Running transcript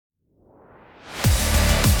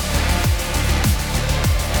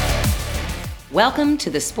Welcome to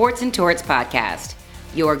the Sports and Torts Podcast,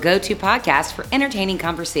 your go-to podcast for entertaining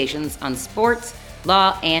conversations on sports,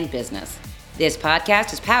 law, and business. This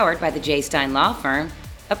podcast is powered by the J. Stein Law Firm,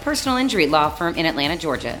 a personal injury law firm in Atlanta,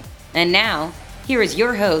 Georgia. And now, here is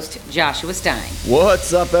your host, Joshua Stein.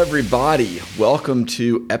 What's up, everybody? Welcome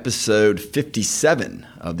to episode 57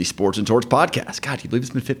 of the Sports and Torts Podcast. God, do you believe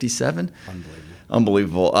it's been 57?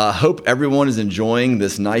 Unbelievable. Hope everyone is enjoying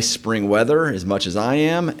this nice spring weather as much as I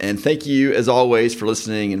am. And thank you, as always, for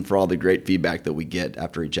listening and for all the great feedback that we get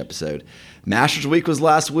after each episode. Masters Week was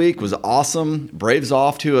last week. Was awesome. Braves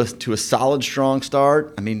off to a solid, strong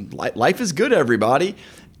start. I mean, life is good, everybody.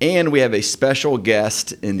 And we have a special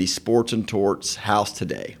guest in the Sports and Torts house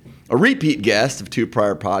today. A repeat guest of two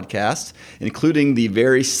prior podcasts, including the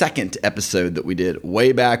very second episode that we did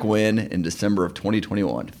way back when in December of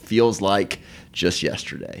 2021. Feels like just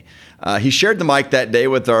yesterday. He shared the mic that day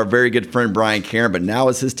with our very good friend Brian Caron, but now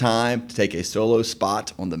is his time to take a solo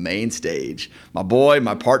spot on the main stage. My boy,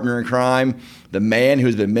 my partner in crime, the man who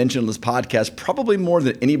has been mentioned on this podcast probably more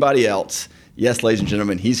than anybody else. Yes, ladies and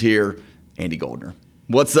gentlemen, he's here, Andy Goldner.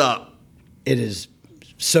 What's up? It is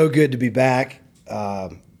so good to be back.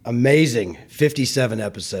 Amazing 57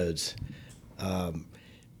 episodes.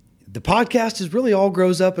 The podcast is really all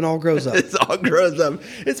grows up and all grows up. It's all grows up.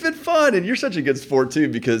 It's been fun, and you're such a good sport too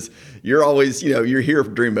because you're always, you're here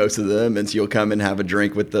during most of them, and so you'll come and have a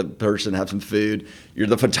drink with the person, have some food. You're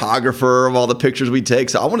the photographer of all the pictures we take.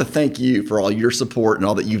 So I want to thank you for all your support and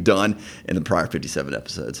all that you've done in the prior 57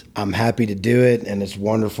 episodes. I'm happy to do it, and it's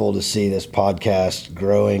wonderful to see this podcast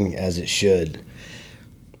growing as it should.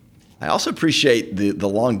 I also appreciate the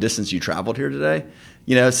long distance you traveled here today.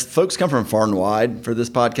 Folks come from far and wide for this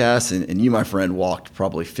podcast, and you, my friend, walked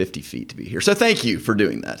probably 50 feet to be here. So thank you for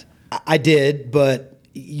doing that. I did, but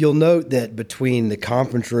you'll note that between the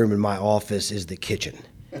conference room and my office is the kitchen.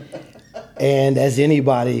 And as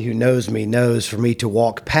anybody who knows me knows, for me to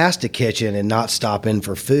walk past the kitchen and not stop in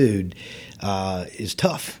for food is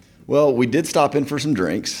tough. Well, we did stop in for some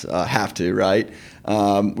drinks. Have to, right?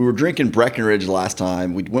 We were drinking Breckenridge last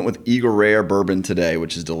time. We went with Eagle Rare bourbon today,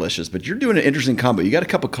 which is delicious. But you're doing an interesting combo. You got a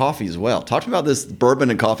cup of coffee as well. Talk to me about this bourbon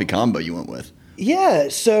and coffee combo you went with. Yeah,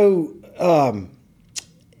 so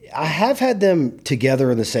I have had them together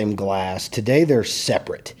in the same glass. Today they're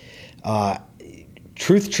separate.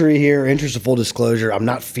 Truth tree here, interest of full disclosure, I'm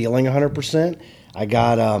not feeling 100%. I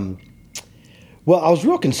got... Well, I was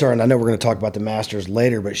real concerned. I know we're going to talk about the Masters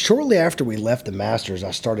later, but shortly after we left the Masters, I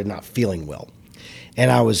started not feeling well. And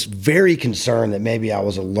I was very concerned that maybe I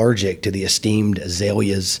was allergic to the esteemed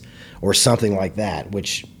azaleas or something like that,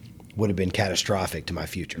 which would have been catastrophic to my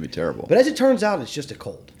future. It'd be terrible. But as it turns out, it's just a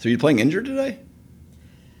cold. So you playing injured today?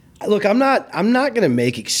 Look, I'm not going to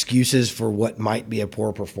make excuses for what might be a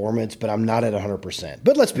poor performance, but I'm not at 100%.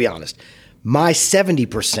 But let's be honest. My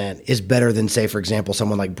 70% is better than, say, for example,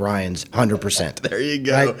 someone like Brian's 100%. There you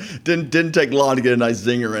go. Right? Didn't take long to get a nice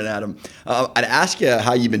zinger in at him. I'd ask you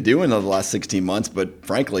how you've been doing over the last 16 months, but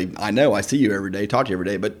frankly, I know I see you every day, talk to you every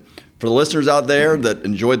day. But for the listeners out there that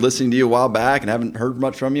enjoyed listening to you a while back and haven't heard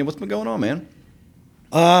much from you, what's been going on, man?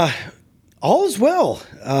 All is well.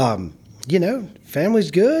 Family's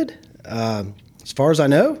good. As far as I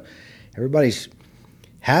know, everybody's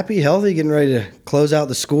happy, healthy, getting ready to close out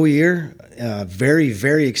the school year. Very,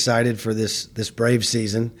 very excited for this Brave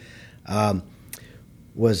season.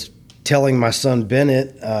 Was telling my son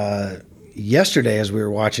Bennett yesterday as we were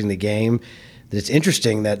watching the game that it's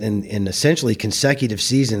interesting that in essentially consecutive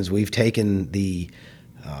seasons we've taken the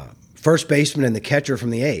first baseman and the catcher from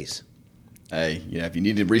the A's. Hey, if you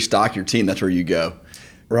need to restock your team, that's where you go.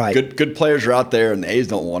 Right. Good players are out there, and the A's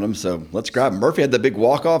don't want them, so let's grab them. Murphy had that big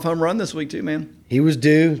walk-off home run this week too, man. He was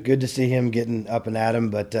due. Good to see him getting up and at him,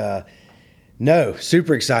 but no,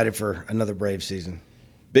 super excited for another Brave season.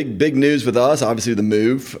 Big news with us, obviously the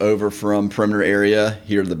move over from perimeter area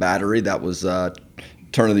here to the Battery. That was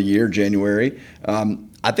turn of the year, January. I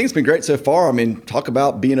think it's been great so far. I mean, talk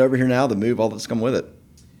about being over here now, the move, all that's come with it.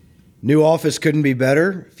 New office couldn't be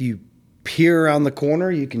better. If you peer around the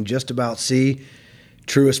corner, you can just about see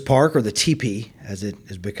Truist Park, or the TP, as it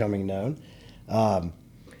is becoming known. A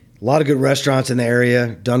lot of good restaurants in the area.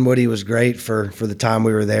 Dunwoody was great for the time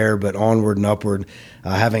we were there, but onward and upward,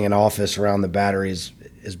 having an office around the Battery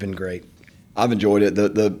has been great. I've enjoyed it.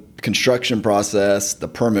 The construction process, the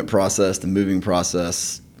permit process, the moving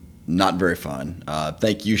process, not very fun.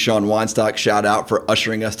 Thank you, Sean Weinstock. Shout out for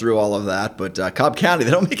ushering us through all of that. But Cobb County,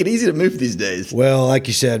 they don't make it easy to move these days. Well, like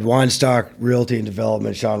you said, Weinstock Realty and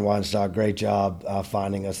Development, Sean Weinstock, great job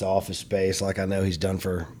finding us the office space like I know he's done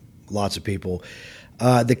for lots of people.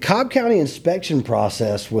 The Cobb County inspection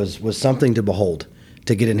process was something to behold.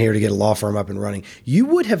 to get in here to get a law firm up and running. You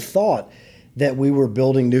would have thought that we were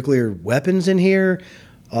building nuclear weapons in here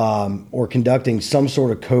or conducting some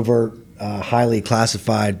sort of covert, highly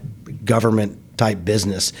classified government-type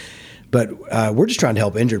business. But we're just trying to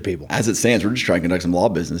help injured people. As it stands, we're just trying to conduct some law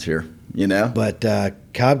business here, you know? But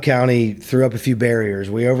Cobb County threw up a few barriers.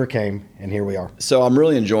 We overcame, and here we are. So I'm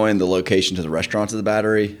really enjoying the location to the restaurants of the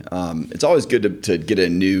Battery. It's always good to get a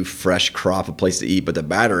new, fresh crop of place to eat. But the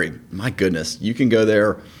Battery, my goodness, you can go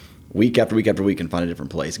there week after week after week and find a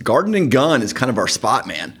different place. Garden and Gun is kind of our spot,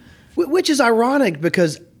 man. Which is ironic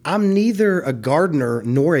because I'm neither a gardener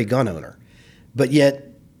nor a gun owner. But yet,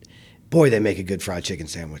 boy, they make a good fried chicken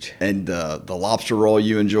sandwich. And the lobster roll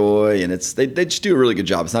you enjoy, and they just do a really good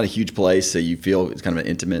job. It's not a huge place, so you feel it's kind of an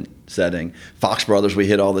intimate setting. Fox Brothers we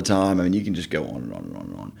hit all the time. I mean, you can just go on and on and on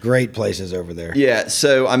and on. Great places over there. Yeah,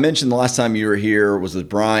 so I mentioned the last time you were here was with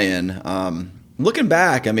Brian. Looking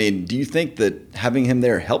back, I mean, do you think that having him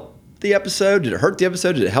there helped the episode? Did it hurt the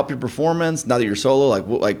episode? Did it help your performance now that you're solo?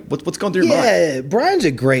 What's going through your mind? Yeah, Brian's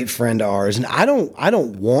a great friend of ours, and I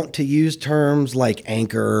don't want to use terms like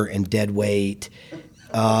anchor and dead weight,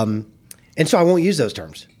 and so I won't use those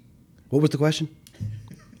terms. What was the question?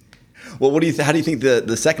 Well, how do you think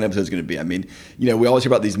the second episode is going to be? I mean, you know, we always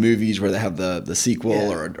hear about these movies where they have the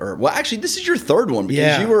sequel or well, actually, this is your third one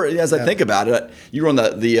because you were, as I think about it, you were on the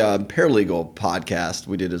paralegal podcast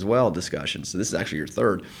we did as well, discussion. So this is actually your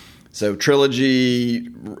third. So trilogy,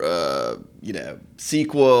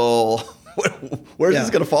 sequel, where's this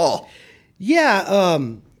going to fall? Yeah,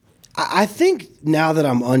 I think now that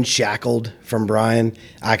I'm unshackled from Brian,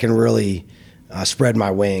 I can really spread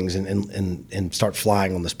my wings and start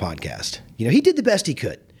flying on this podcast. You know, he did the best he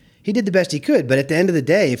could. But at the end of the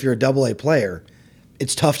day, if you're a AA player,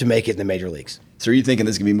 it's tough to make it in the major leagues. So are you thinking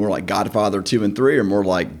this is going to be more like Godfather 2 and 3 or more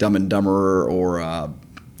like Dumb and Dumber or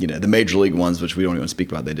the major league ones, which we don't even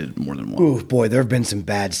speak about? They did more than one. Ooh, boy, there have been some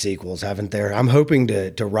bad sequels, haven't there? I'm hoping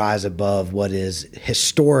to rise above what is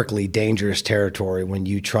historically dangerous territory when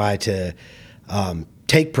you try to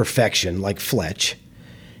take perfection like Fletch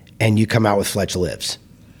and you come out with Fletch Lives,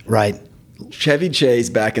 right? Chevy Chase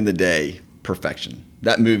back in the day, perfection.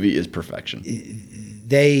 That movie is perfection.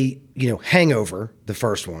 Hangover, the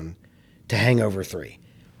first one, to Hangover 3.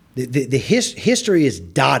 The history is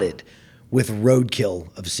dotted with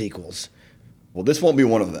roadkill of sequels. Well, this won't be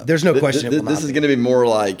one of them. There's no question. This is going to be more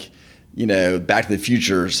like, Back to the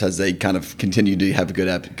Futures as they kind of continue to have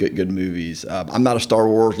good movies. I'm not a Star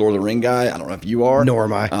Wars, Lord of the Ring guy. I don't know if you are. Nor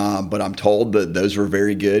am I. But I'm told that those were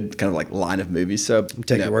very good, kind of like line of movies. So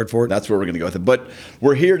take your word for it. That's where we're going to go with it. But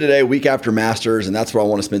we're here today, week after Masters, and that's where I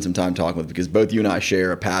want to spend some time talking with because both you and I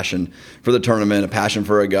share a passion for the tournament, a passion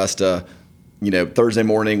for Augusta. Thursday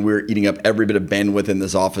morning, we're eating up every bit of bandwidth in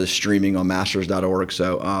this office, streaming on masters.org.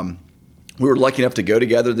 So we were lucky enough to go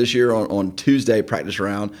together this year on Tuesday practice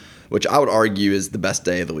round, which I would argue is the best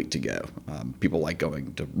day of the week to go. People like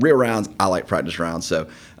going to real rounds. I like practice rounds. So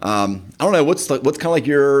I don't know. What's kind of like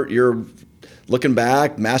your looking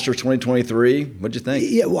back, Masters 2023? What'd you think?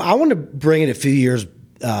 Yeah, well, I want to bring it a few years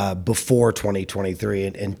before 2023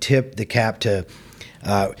 and tip the cap to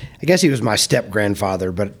I guess he was my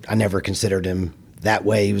step-grandfather, but I never considered him that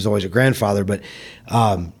way. He was always a grandfather. But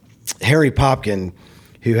Harry Popkin,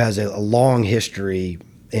 who has a long history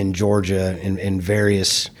in Georgia in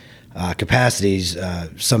various capacities.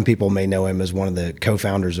 Some people may know him as one of the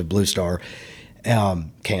co-founders of Blue Star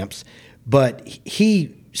camps. But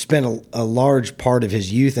he spent a large part of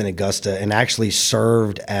his youth in Augusta and actually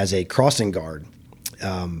served as a crossing guard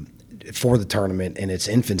for the tournament in its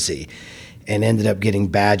infancy, and ended up getting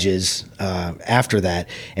badges after that.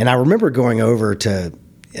 And I remember going over to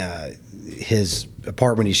his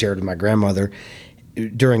apartment he shared with my grandmother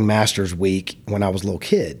during Masters week when I was a little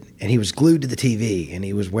kid, and he was glued to the TV, and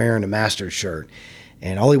he was wearing a Masters shirt,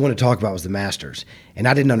 and all he wanted to talk about was the Masters, and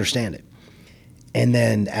I didn't understand it. And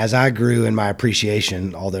then as I grew in my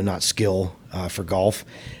appreciation, although not skill, for golf,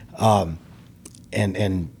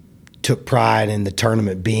 and took pride in the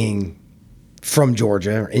tournament being from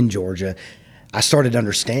Georgia or in Georgia, I started to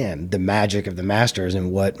understand the magic of the Masters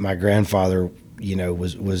and what my grandfather,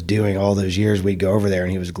 was doing all those years. We'd go over there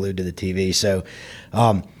and he was glued to the TV. So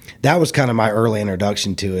that was kind of my early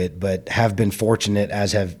introduction to it, but have been fortunate,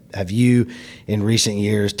 as have you in recent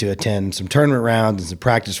years, to attend some tournament rounds and some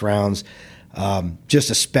practice rounds. Just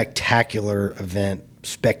a spectacular event,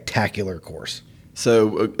 spectacular course.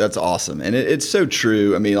 So that's awesome. And it's so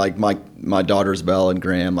true. I mean, like my daughters, Belle and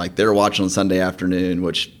Graham, like they're watching on Sunday afternoon,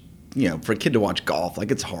 which for a kid to watch golf,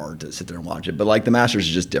 like it's hard to sit there and watch it. But like the Masters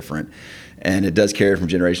is just different, and it does carry from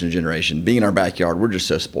generation to generation. Being in our backyard, we're just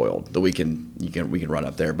so spoiled that we can run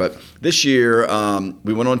up there. But this year,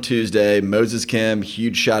 we went on Tuesday. Moses Kim,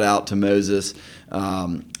 huge shout out to Moses.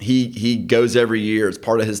 He goes every year. It's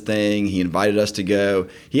part of his thing. He invited us to go.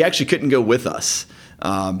 He actually couldn't go with us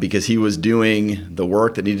because he was doing the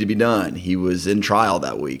work that needed to be done. He was in trial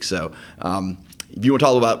that week. So if you want to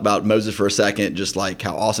talk about Moses for a second, just like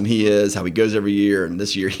how awesome he is, how he goes every year, and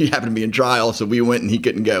this year he happened to be in trial, so we went and he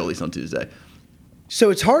couldn't go, at least on Tuesday. So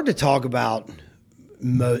it's hard to talk about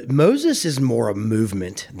Moses is more a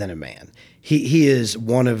movement than a man. He is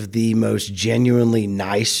one of the most genuinely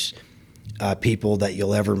nice people that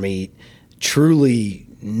you'll ever meet. Truly,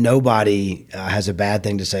 nobody has a bad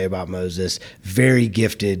thing to say about Moses. Very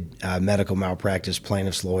gifted medical malpractice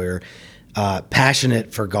plaintiff's lawyer.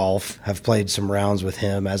 Passionate for golf, have played some rounds with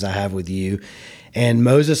him as I have with you. And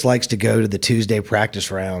Moses likes to go to the Tuesday practice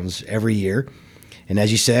rounds every year. And as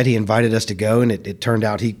you said, he invited us to go, and it turned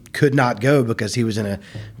out he could not go because he was in a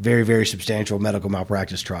very, very substantial medical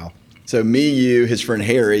malpractice trial. So me, you, his friend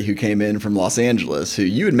Harry, who came in from Los Angeles, who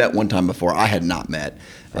you had met one time before, I had not met,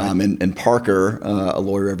 right. And Parker, a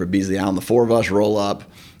lawyer over at Beasley Island, the four of us roll up.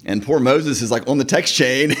 And poor Moses is like on the text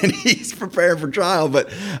chain and he's preparing for trial.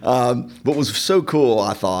 But what was so cool,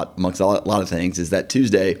 I thought, amongst a lot of things, is that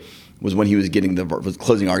Tuesday was when he was getting the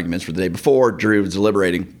closing arguments for the day before. Jury was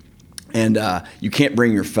deliberating. And you can't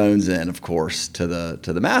bring your phones in, of course, to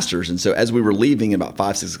the Masters. And so as we were leaving at about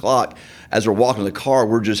 5, 6 o'clock, as we're walking to the car,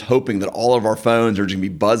 we're just hoping that all of our phones are going to be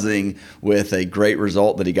buzzing with a great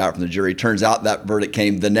result that he got from the jury. Turns out that verdict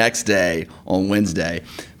came the next day on Wednesday.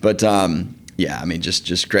 But yeah, I mean,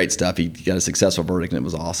 just great stuff. He got a successful verdict, and it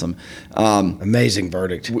was awesome. Amazing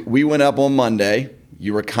verdict. We went up on Monday.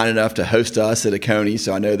 You were kind enough to host us at Oconee,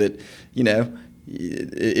 so I know that,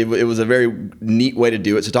 it was a very neat way to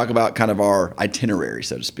do it. So talk about kind of our itinerary,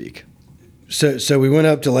 so to speak. So we went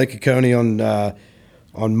up to Lake Oconee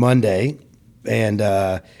on Monday,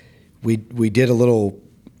 and we did a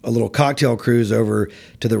little cocktail cruise over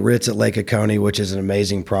to the Ritz at Lake Oconee, which is an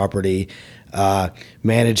amazing property.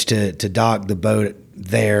 Managed to dock the boat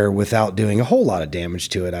there without doing a whole lot of damage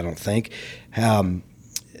to it, I don't think.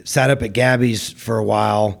 Sat up at Gabby's for a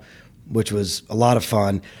while, which was a lot of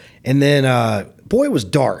fun. And then, boy, it was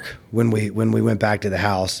dark when we went back to the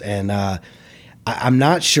house. And I'm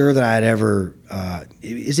not sure that I had ever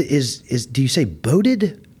do you say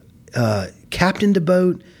boated, captained a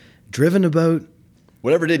boat, driven a boat?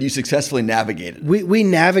 Whatever it did, you successfully navigated. We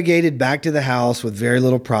navigated back to the house with very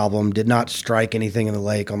little problem. Did not strike anything in the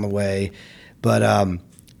lake on the way. But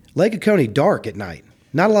Lake Oconee, dark at night.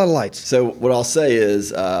 Not a lot of lights. So what I'll say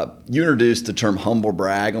is you introduced the term humble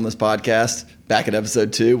brag on this podcast back in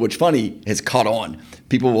episode 2, which funny has caught on.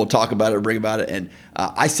 People will talk about it or bring about it. And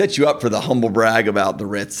I set you up for the humble brag about the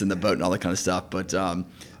Ritz and the boat and all that kind of stuff. But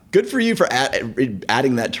good for you for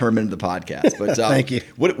adding that term into the podcast. But thank you.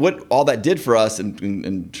 What all that did for us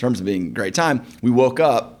in terms of being a great time, we woke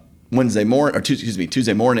up Tuesday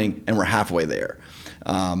morning, and we're halfway there,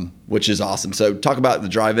 which is awesome. So talk about the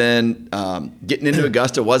drive-in. Getting into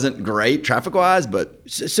Augusta wasn't great traffic-wise, but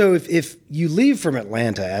so if you leave from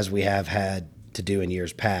Atlanta, as we have had to do in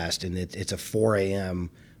years past, and it's a 4 a.m.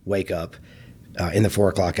 wake up in the 4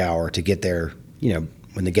 o'clock hour to get there,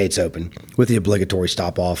 when the gates open, with the obligatory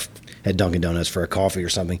stop off at Dunkin' Donuts for a coffee or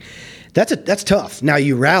something. That's tough. Now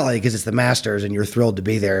you rally because it's the Masters and you're thrilled to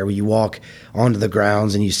be there. You walk onto the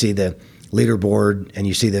grounds and you see the leaderboard and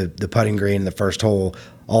you see the putting green in the first hole.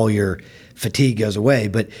 All your fatigue goes away.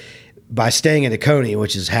 But by staying at Oconee,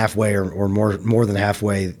 which is halfway or more than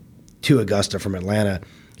halfway to Augusta from Atlanta,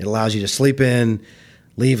 it allows you to sleep in,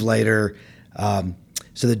 leave later. So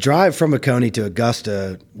the drive from Oconee to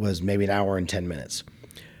Augusta was maybe an hour and 10 minutes.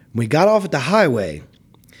 We got off at the highway.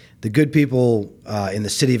 The good people in the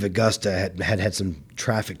city of Augusta had some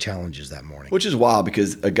traffic challenges that morning. Which is wild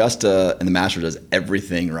because Augusta and the Masters does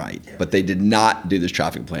everything right, but they did not do this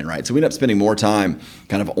traffic plan right. So we ended up spending more time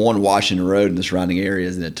kind of on Washington Road and the surrounding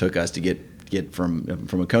areas than it took us to get from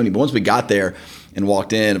Oconee. But once we got there and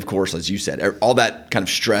walked in, of course, as you said, all that kind of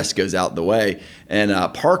stress goes out the way. And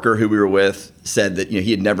Parker, who we were with, said that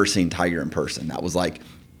he had never seen Tiger in person. That was like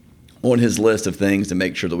on his list of things to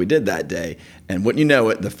make sure that we did that day. And wouldn't you know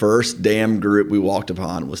it, the first damn group we walked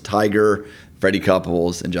upon was Tiger, Freddie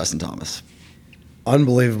Couples, and Justin Thomas.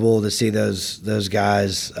 Unbelievable to see those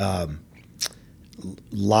guys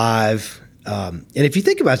live. And if you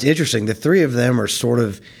think about it, it's interesting. The three of them are sort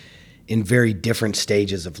of in very different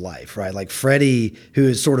stages of life, right? Like Freddie, who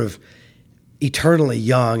is sort of eternally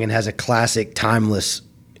young and has a classic, timeless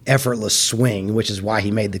effortless swing, which is why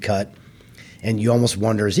he made the cut. And you almost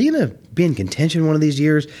wonder, is he going to be in contention one of these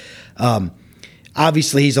years?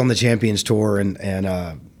 Obviously, he's on the Champions Tour,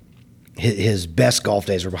 and his best golf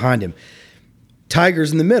days are behind him.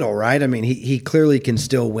 Tiger's in the middle, right? I mean, he clearly can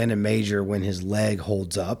still win a major when his leg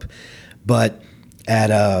holds up. But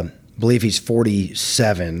at, I believe he's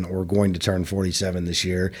 47 or going to turn 47 this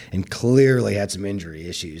year, and clearly had some injury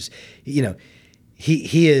issues. You know,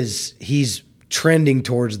 he's trending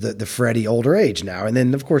towards the Freddie older age now. And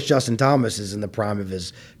then, of course, Justin Thomas is in the prime of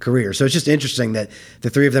his career. So it's just interesting that the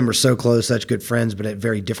three of them are so close, such good friends, but at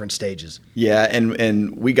very different stages. Yeah,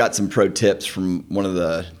 and we got some pro tips from one of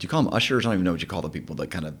the, do you call them ushers? I don't even know what you call the people that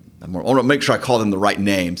kind of, I want to make sure I call them the right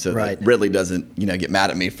name so that Ridley doesn't, get mad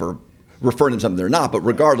at me for referring to them something they're not. But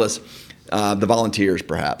regardless, the volunteers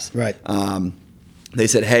perhaps. Right. They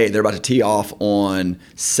said, hey, they're about to tee off on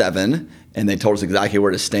 7, and they told us exactly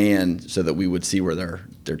where to stand so that we would see where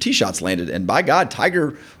their tee shots landed. And by God,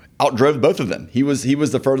 Tiger outdrove both of them. He was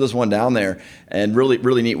the furthest one down there, and really,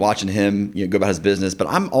 really neat watching him go about his business. But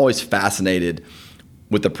I'm always fascinated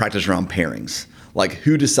with the practice round pairings, like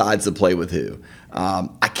who decides to play with who.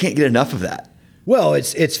 I can't get enough of that. Well,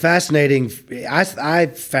 it's fascinating. I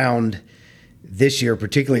found this year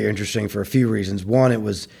particularly interesting for a few reasons. One, it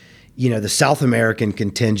was the South American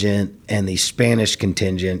contingent and the Spanish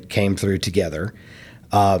contingent came through together.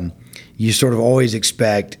 You sort of always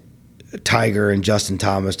expect Tiger and Justin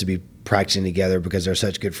Thomas to be practicing together because they're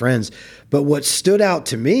such good friends. But what stood out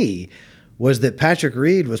to me was that Patrick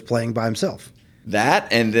Reed was playing by himself.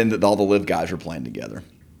 That, and then that all the live guys were playing together.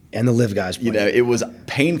 And the live guys playing. It was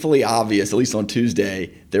painfully obvious, at least on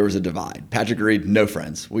Tuesday, there was a divide. Patrick Reed, no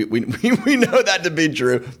friends. We know that to be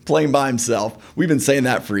true, playing by himself. We've been saying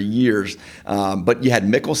that for years. But you had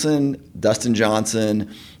Mickelson, Dustin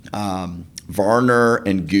Johnson, Varner,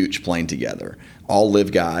 and Gooch playing together, all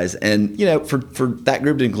live guys. And, for that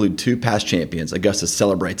group to include 2 past champions, Augusta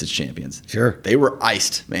celebrates its champions. Sure. They were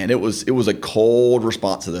iced, man. It was a cold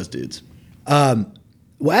response to those dudes.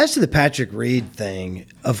 Well, as to the Patrick Reed thing,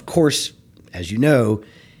 of course, as you know,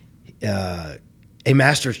 a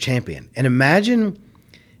Masters champion. And imagine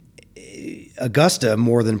Augusta,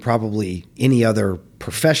 more than probably any other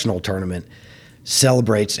professional tournament,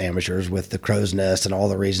 celebrates amateurs with the crow's nest and all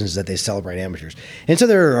the reasons that they celebrate amateurs. And so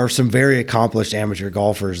there are some very accomplished amateur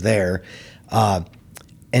golfers there, and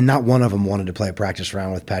not one of them wanted to play a practice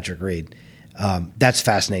round with Patrick Reed. That's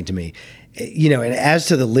fascinating to me. And as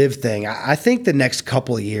to the live thing, I think the next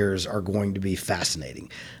couple of years are going to be fascinating.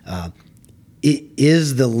 It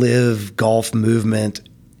is the live golf movement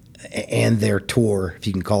and their tour, if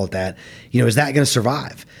you can call it that, is that going to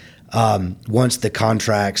survive? Once the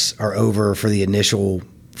contracts are over for the initial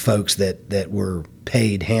folks that were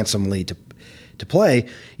paid handsomely to play,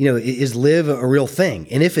 is live a real thing?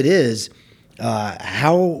 And if it is,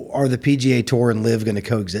 how are the PGA Tour and live going to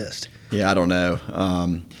coexist? Yeah, I don't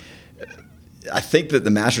know. I think that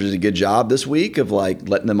the Masters did a good job this week of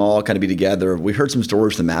letting them all kind of be together. We heard some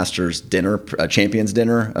stories from the Masters dinner, Champions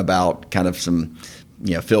dinner, about kind of some,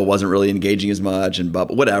 Phil wasn't really engaging as much and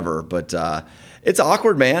whatever. But it's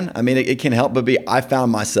awkward, man. I mean, it can't help but be. I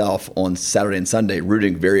found myself on Saturday and Sunday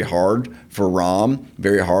rooting very hard for Rahm,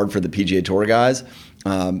 very hard for the PGA Tour guys.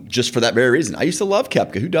 Just for that very reason. I used to love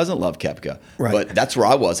Koepka. Who doesn't love Koepka? Right. But that's where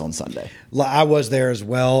I was on Sunday. I was there as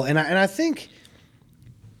well. And I think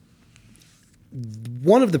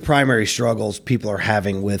one of the primary struggles people are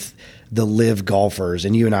having with the live golfers,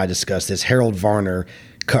 and you and I discussed this, Harold Varner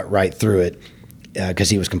cut right through it because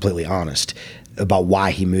he was completely honest about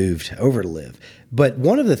why he moved over to live. But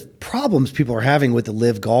one of the problems people are having with the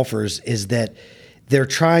live golfers is that they're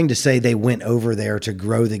trying to say they went over there to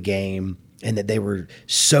grow the game and that they were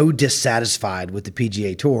so dissatisfied with the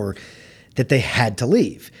PGA Tour that they had to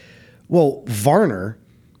leave. Well, Varner,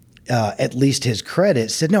 at least his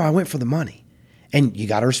credit, said, no, I went for the money. And you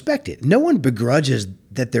got to respect it. No one begrudges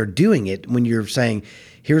that they're doing it when you're saying,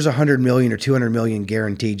 here's $100 million or $200 million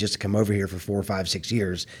guaranteed just to come over here for 4, 5, 6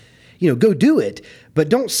 years. Go do it, but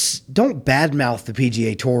don't badmouth the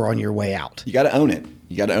PGA Tour on your way out. You got to own it.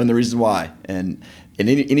 You got to own the reason why. And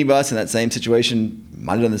any of us in that same situation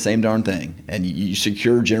might have done the same darn thing. And you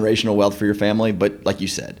secure generational wealth for your family, but like you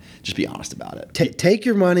said, just be honest about it. Take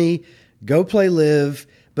your money, go play live,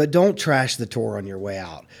 but don't trash the tour on your way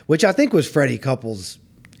out, which I think was Freddie Couples'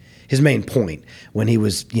 his main point when he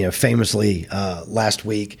was, famously last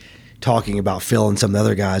week talking about Phil and some of the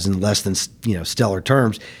other guys in less than, stellar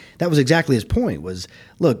terms, that was exactly his point was,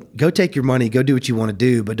 look, go take your money, go do what you want to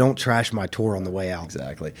do, but don't trash my tour on the way out.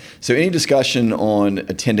 Exactly. So any discussion on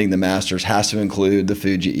attending the Masters has to include the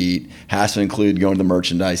food you eat, has to include going to the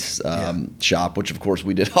merchandise shop, which of course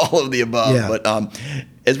we did all of the above. Yeah. But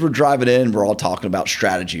as we're driving in, we're all talking about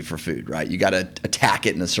strategy for food, right? You got to attack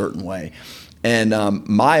it in a certain way. And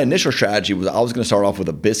my initial strategy was I was going to start off with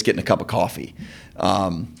a biscuit and a cup of coffee.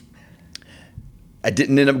 I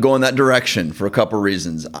didn't end up going that direction for a couple of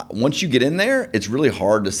reasons. Once you get in there, it's really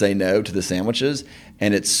hard to say no to the sandwiches,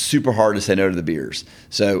 and it's super hard to say no to the beers.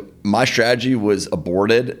 So my strategy was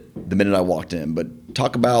aborted the minute I walked in. But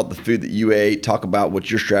talk about the food that you ate, talk about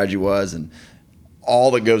what your strategy was, and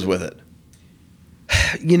all that goes with it.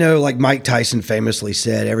 You know, like Mike Tyson famously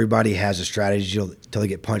said, everybody has a strategy until they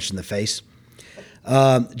get punched in the face.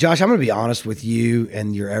 Josh, I'm going to be honest with you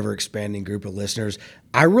and your ever-expanding group of listeners.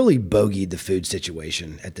 I really bogeyed the food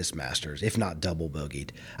situation at this Masters, if not double bogeyed.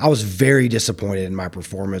 I was very disappointed in my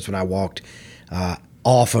performance when I walked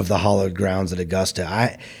off of the hallowed grounds at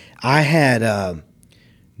Augusta. I had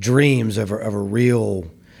dreams of a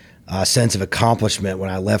real sense of accomplishment when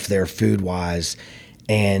I left there food-wise.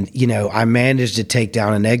 And, you know, I managed to take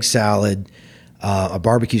down an egg salad, a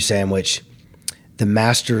barbecue sandwich, the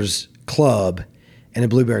Masters Club, and a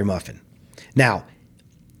blueberry muffin. Now,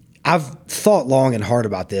 I've thought long and hard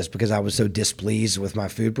about this because I was so displeased with my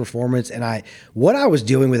food performance. And what I was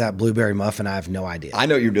doing with that blueberry muffin, I have no idea. I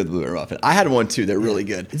know you did the blueberry muffin. I had one too. They're really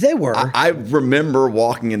good. They were. I remember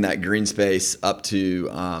walking in that green space up to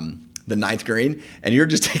the ninth green, and you're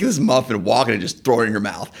just taking this muffin, walking and just throwing it in your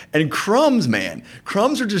mouth. And crumbs, man.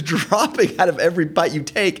 Crumbs are just dropping out of every bite you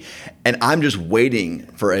take. And I'm just waiting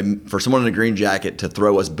for someone in a green jacket to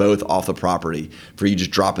throw us both off the property for you just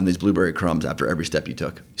dropping these blueberry crumbs after every step you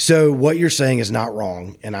took. So what you're saying is not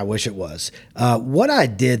wrong, and I wish it was. What I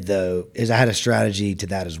did, though, is I had a strategy to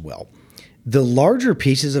that as well. The larger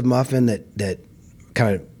pieces of muffin that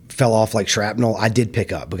kind of fell off like shrapnel, I did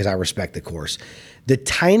pick up because I respect the course. The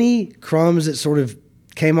tiny crumbs that sort of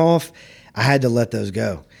came off, I had to let those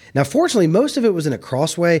go. Now, fortunately, most of it was in a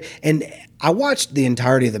crossway, and I watched the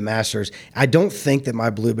entirety of the Masters. I don't think that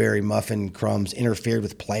my blueberry muffin crumbs interfered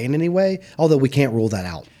with play in any way, although we can't rule that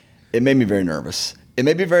out. It made me very nervous. It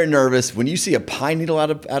made me very nervous. When you see a pine needle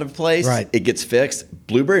out of place, right, it gets fixed.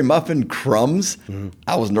 Blueberry muffin crumbs,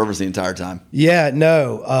 I was nervous the entire time. Yeah,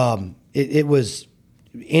 no, it was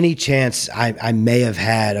any chance I may have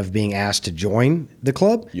had of being asked to join the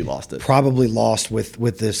club. You lost it. Probably lost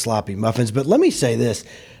with the sloppy muffins. But let me say this.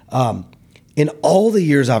 In all the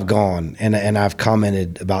years I've gone, and I've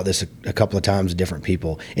commented about this a couple of times to different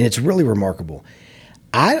people, and it's really remarkable.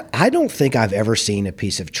 I don't think I've ever seen a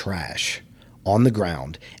piece of trash on the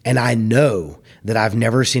ground, and I know that I've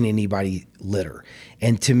never seen anybody litter.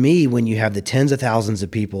 And to me, when you have the tens of thousands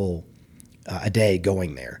of people a day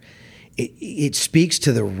going there, it speaks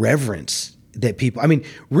to the reverence that people, I mean,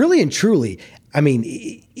 really and truly, I mean,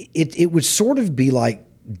 it would sort of be like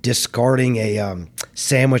discarding a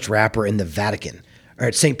sandwich wrapper in the Vatican or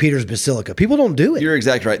at St. Peter's Basilica. People don't do it. You're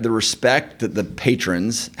exactly right. The respect that the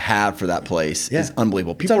patrons have for that place is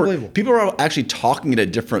unbelievable. People are actually talking at a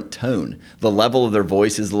different tone. The level of their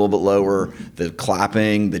voice is a little bit lower. The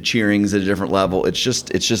clapping, the cheering is at a different level. It's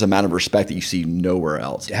just a matter of respect that you see nowhere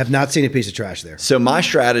else. I have not seen a piece of trash there. So my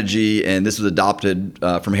strategy, and this was adopted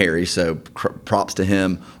from Harry, so props to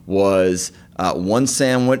him, was one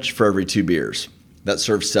sandwich for every 2 beers. That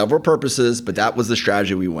served several purposes, but that was the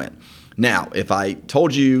strategy we went. Now, if I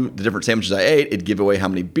told you the different sandwiches I ate, it'd give away how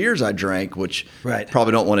many beers I drank, which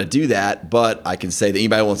probably don't want to do that. But I can say that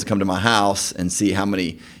anybody wants to come to my house and see how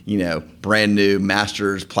many, brand new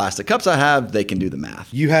Masters plastic cups I have, they can do the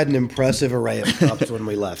math. You had an impressive array of cups when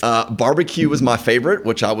we left. Barbecue was my favorite,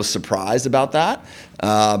 which I was surprised about that.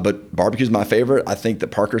 But barbecue is my favorite. I think that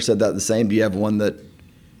Parker said that the same. Do you have one that?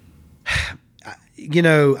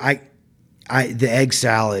 The egg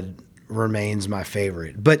salad remains my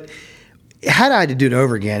favorite. But had I to do it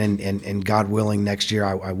over again, and God willing, next year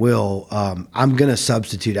I will, I'm going to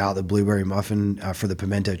substitute out the blueberry muffin for the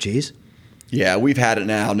pimento cheese. Yeah, we've had it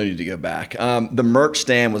now. No need to go back. The merch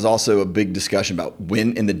stand was also a big discussion about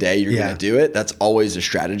when in the day you're going to do it. That's always a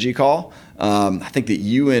strategy call. I think that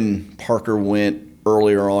you and Parker went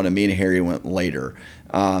earlier on, and me and Harry went later.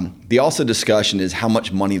 The also discussion is how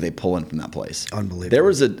much money they pull in from that place. Unbelievable. There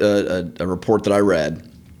was a report that I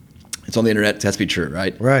read. It's on the internet. It has to be true,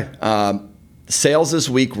 right? Right. Sales this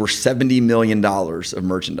week were $70 million of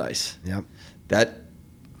merchandise. Yep. That,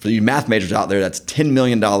 for you math majors out there, that's $10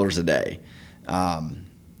 million a day.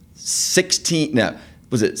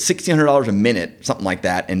 $1,600 a minute, something like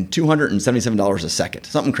that, and $277 a second,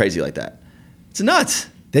 something crazy like that. It's nuts.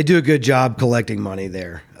 They do a good job collecting money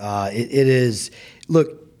there. It is,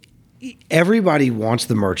 look, everybody wants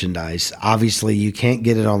the merchandise. Obviously, you can't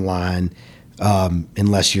get it online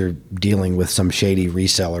unless you're dealing with some shady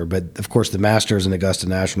reseller. But, of course, the Masters and Augusta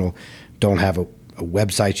National don't have a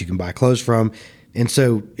website you can buy clothes from. And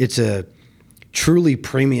so it's a truly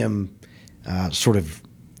premium sort of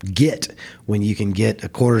get when you can get a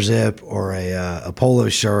quarter zip or a polo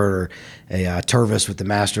shirt or a Tervis with the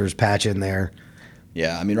Masters patch in there.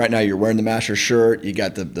 Yeah, I mean, right now you're wearing the Masters shirt. You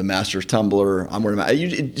got the Masters tumbler. I'm wearing you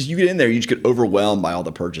get in there, you just get overwhelmed by all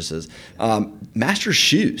the purchases. Masters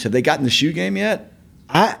shoes. Have they gotten the shoe game yet?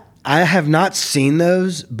 I have not seen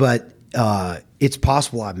those, but it's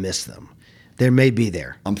possible I missed them. They may be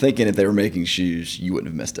there. I'm thinking if they were making shoes, you wouldn't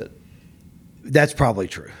have missed it. That's probably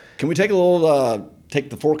true. Can we take a little take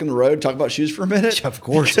the fork in the road, talk about shoes for a minute? Of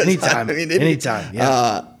course, anytime. Anytime.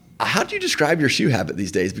 Yeah. How do you describe your shoe habit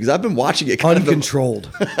these days? Because I've been watching it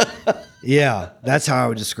uncontrolled. Yeah, that's how I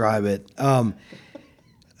would describe it.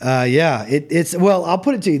 It's well. I'll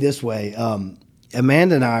put it to you this way: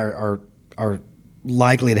 Amanda and I are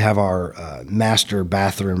likely to have our master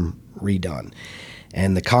bathroom redone,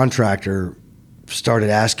 and the contractor started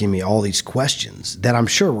asking me all these questions that I'm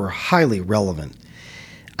sure were highly relevant.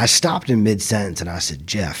 I stopped in mid-sentence and I said,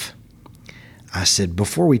 Jeff, I said,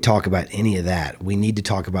 before we talk about any of that, we need to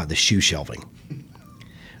talk about the shoe shelving,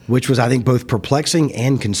 which was, I think, both perplexing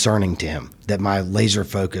and concerning to him that my laser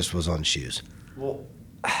focus was on shoes. Well,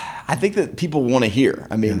 I think that people want to hear.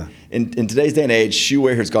 I mean, in today's day and age, shoe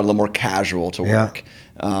wear has got a little more casual to work.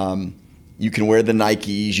 You can wear the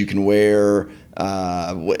Nikes. You can wear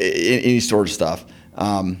any sort of stuff.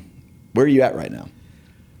 Where are you at right now?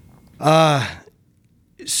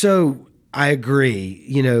 So I agree.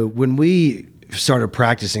 You know, when we started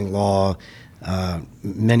practicing law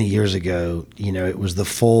many years ago, you know, it was the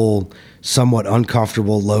full, somewhat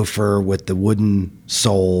uncomfortable loafer with the wooden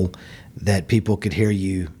sole that people could hear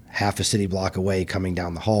you half a city block away coming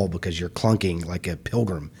down the hall because you're clunking like a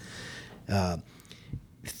pilgrim.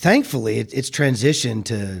 Thankfully, it's transitioned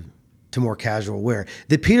to more casual wear.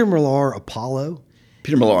 The Peter Millar Apollo.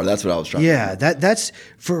 Peter Millar, that's what I was trying to Yeah, that's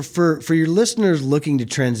for your listeners looking to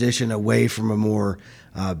transition away from a more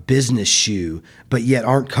business shoe, but yet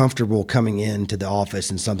aren't comfortable coming into the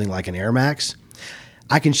office in something like an Air Max.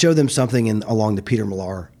 I can show them something along the Peter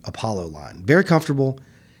Millar Apollo line. Very comfortable,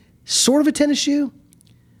 sort of a tennis shoe,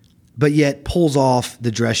 but yet pulls off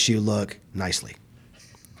the dress shoe look nicely.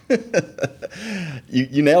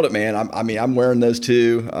 You nailed it, man. I'm wearing those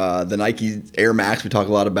too. The Nike Air Max we talk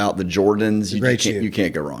a lot about. The Jordans, you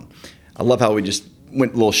can't go wrong. I love how we just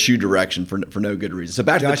went a little shoe direction for no good reason.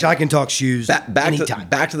 So Josh, I can talk shoes anytime.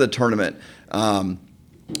 Back to the tournament.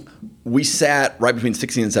 We sat right between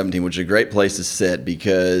 16 and 17, which is a great place to sit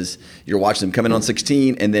because you're watching them come in on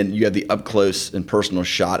 16, and then you have the up close and personal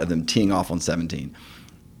shot of them teeing off on 17.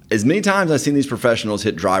 As many times I've seen these professionals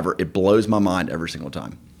hit driver, it blows my mind every single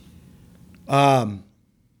time.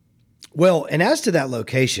 Well, and as to that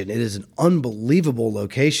location, it is an unbelievable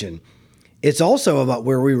location. It's also about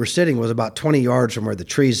where we were sitting was about 20 yards from where the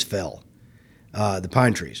trees fell, the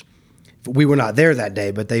pine trees. We were not there that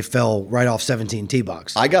day, but they fell right off 17 tee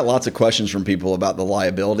box. I got lots of questions from people about the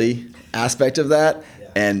liability aspect of that,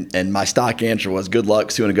 and my stock answer was good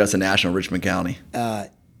luck suing Augusta National, Richmond County.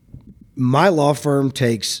 My law firm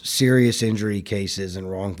takes serious injury cases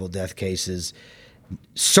and wrongful death cases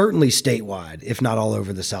certainly statewide, if not all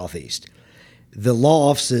over the Southeast. The law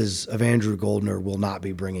offices of Andrew Goldner will not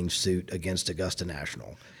be bringing suit against Augusta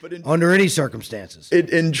National under any circumstances.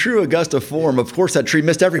 In true Augusta form, of course, that tree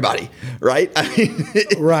missed everybody, right? I mean,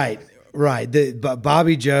 right.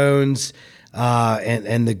 Bobby Jones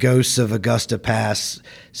and the ghosts of Augusta Pass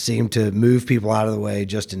seem to move people out of the way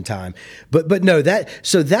just in time. But no,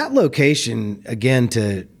 that location, again,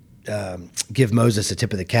 to give Moses a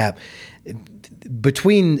tip of the cap,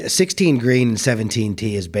 between 16 green and 17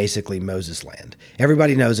 tee is basically Moses land.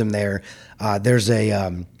 Everybody knows him there. There's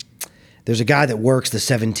a guy that works the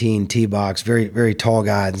 17 tee box, very, very tall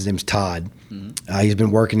guy. His name's Todd. Mm-hmm. He's been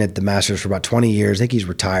working at the Masters for about 20 years. I think he's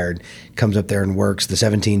retired. Comes up there and works the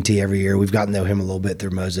 17 tee every year. We've gotten to know him a little bit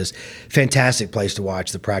through Moses. Fantastic place to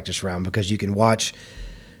watch the practice round because you can watch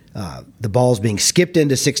the balls being skipped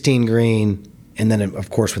into 16 green, and then, of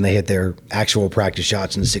course, when they hit their actual practice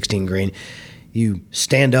shots in the 16 green, you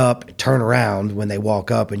stand up, turn around when they walk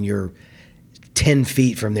up, and you're 10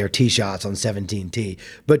 feet from their tee shots on 17 tee.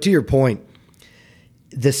 But to your point,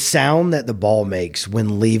 the sound that the ball makes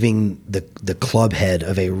when leaving the club head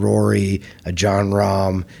of a Rory, a John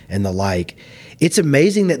Rahm, and the like, it's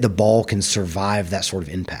amazing that the ball can survive that sort of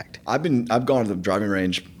impact. I've gone to the driving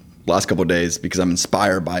range last couple of days because I'm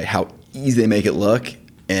inspired by how easy they make it look,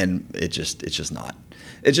 and it's just not.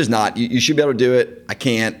 It's just not. You should be able to do it. I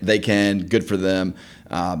can't. They can. Good for them.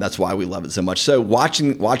 That's why we love it so much. So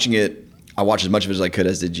watching it, I watched as much of it as I could,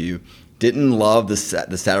 as did you. Didn't love the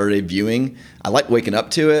Saturday viewing. I like waking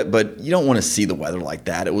up to it, but you don't want to see the weather like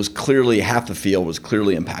that. It was clearly, half the field was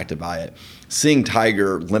clearly impacted by it. Seeing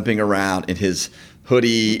Tiger limping around in his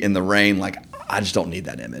hoodie in the rain, like, I just don't need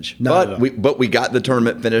that image. No. But we got the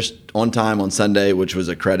tournament finished on time on Sunday, which was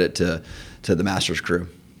a credit to the Masters crew.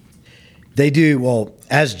 They do. Well,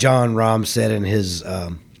 as John Rahm said in his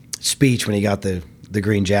speech when he got the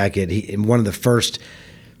green jacket, in one of the first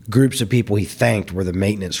groups of people he thanked were the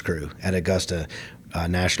maintenance crew at Augusta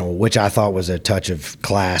National, which I thought was a touch of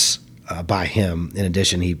class by him. In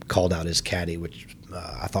addition, he called out his caddy, which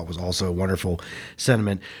I thought was also a wonderful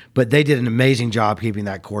sentiment. But they did an amazing job keeping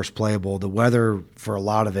that course playable. The weather for a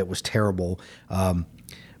lot of it was terrible.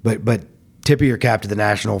 But tip of your cap to the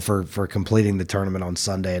National for completing the tournament on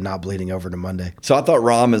Sunday and not bleeding over to Monday. So I thought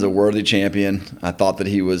Rahm is a worthy champion. I thought that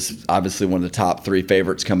he was obviously one of the top 3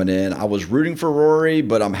 favorites coming in. I was rooting for Rory,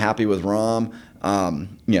 but I'm happy with Rahm.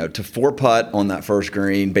 To 4-putt on that first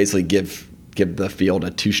green, basically give the field a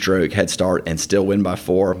 2-stroke head start and still win by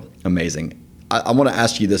 4. Amazing. I want to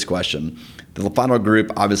ask you this question. The final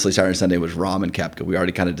group, obviously Saturday and Sunday, was Rahm and Koepka. We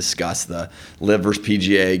already kind of discussed the live versus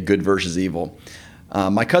PGA, good versus evil.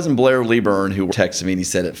 My cousin Blair Lieburn, who texted me, and he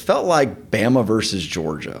said it felt like Bama versus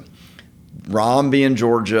Georgia. Rahm being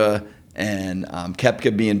Georgia and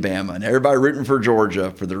Koepka being Bama, and everybody rooting for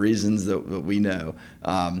Georgia for the reasons that we know.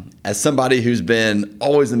 As somebody who's been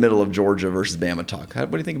always in the middle of Georgia versus Bama talk,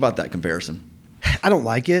 what do you think about that comparison? I don't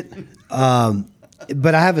like it,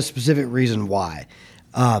 but I have a specific reason why.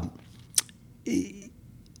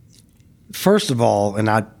 First of all, and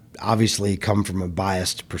I obviously come from a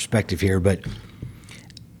biased perspective here, but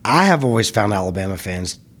I have always found Alabama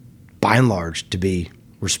fans, by and large, to be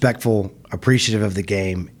respectful, appreciative of the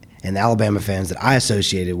game, and the Alabama fans that I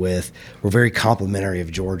associated with were very complimentary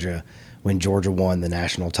of Georgia when Georgia won the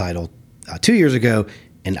national title 2 years ago,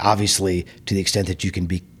 and obviously to the extent that you can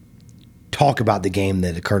talk about the game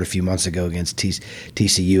that occurred a few months ago against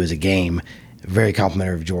TCU as a game, very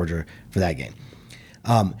complimentary of Georgia for that game.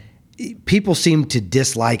 People seem to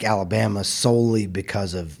dislike Alabama solely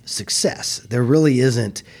because of success. There really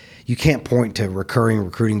isn't – you can't point to recurring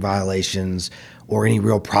recruiting violations or any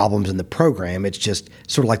real problems in the program. It's just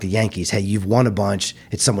sort of like the Yankees. Hey, you've won a bunch.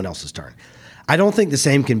 It's someone else's turn. I don't think the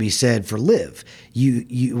same can be said for Liv.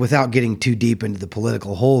 You without getting too deep into the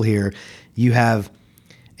political hole here, you have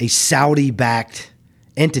a Saudi-backed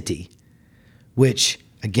entity, which,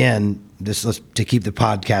 again – to keep the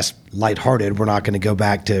podcast lighthearted, we're not going to go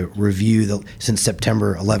back to review since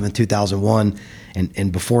September 11th, 2001,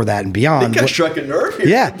 and before that and beyond. I think I struck a nerve here.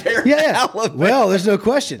 Yeah. Well, there's no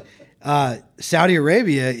question. Saudi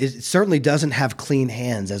Arabia certainly doesn't have clean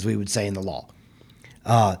hands, as we would say in the law.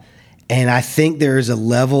 And I think there is a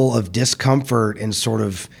level of discomfort and sort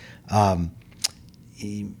of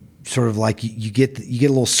like you get a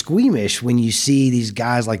little squeamish when you see these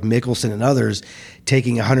guys like Mickelson and others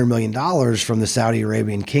taking $100 million from the Saudi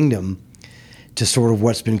Arabian kingdom to sort of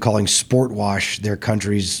what's been calling sport wash their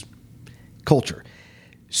country's culture.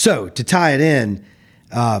 So to tie it in,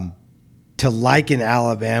 to liken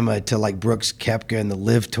Alabama to like Brooks Koepka and the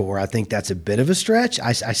Live Tour, I think that's a bit of a stretch.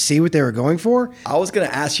 I see what they were going for. I was going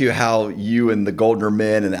to ask you how you and the Goldner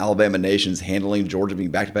men and the Alabama nation's handling Georgia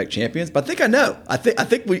being back-to-back champions, but I think I know. I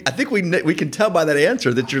think we can tell by that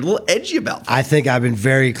answer that you're a little edgy about that. I think I've been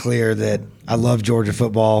very clear that I love Georgia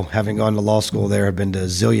football. Having gone to law school there, I've been to a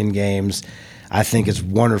zillion games. I think it's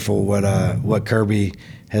wonderful what Kirby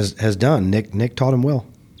has done. Nick taught him well.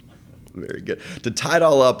 Very good. To tie it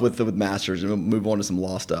all up with Masters, and we'll move on to some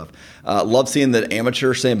law stuff. Love seeing the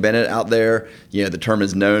amateur Sam Bennett out there. You know, the term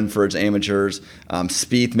is known for its amateurs.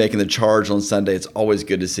 Spieth making the charge on Sunday. It's always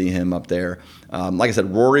good to see him up there. Like I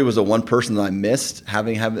said, Rory was the one person that I missed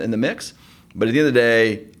having in the mix. But at the end of the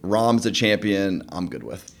day, Rahm's a champion. I'm good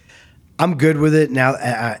with. I'm good with it. Now,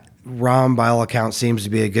 Rahm, by all accounts, seems to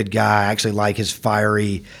be a good guy. I actually like his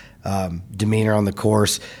fiery demeanor on the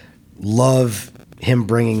course. Love him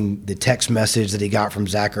bringing the text message that he got from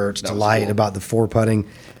Zach Ertz to light about the 4-putting.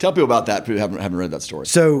 Tell people about that, who haven't read that story.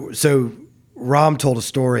 So Rahm told a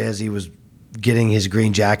story as he was getting his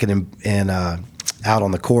green jacket and out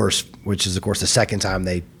on the course, which is, of course, the second time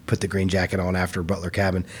they put the green jacket on after Butler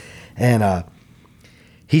Cabin. And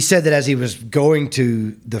he said that as he was going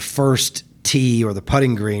to the first tee or the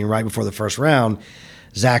putting green right before the first round,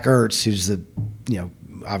 Zach Ertz, who's the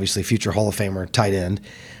obviously future Hall of Famer tight end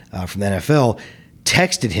from the NFL,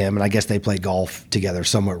 texted him, and I guess they play golf together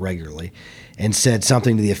somewhat regularly, and said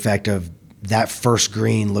something to the effect of, that first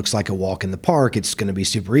green looks like a walk in the park. It's going to be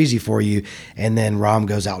super easy for you. And then Rahm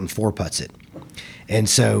goes out and 4-putts it. And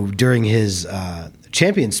so during his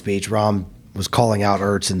champion speech, Rahm was calling out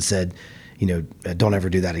Ertz and said, don't ever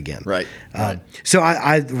do that again. Right. So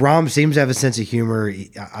Rahm seems to have a sense of humor.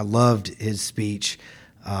 I loved his speech.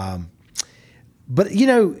 But,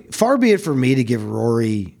 far be it for me to give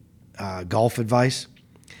Rory golf advice,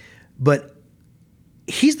 but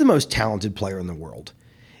he's the most talented player in the world.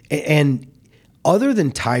 And other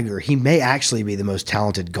than Tiger, he may actually be the most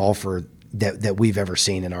talented golfer that we've ever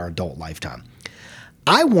seen in our adult lifetime.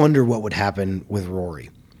 I wonder what would happen with Rory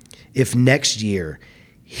if next year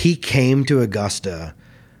he came to Augusta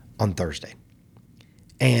on Thursday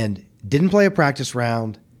and didn't play a practice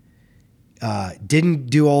round, didn't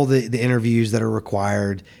do all the interviews that are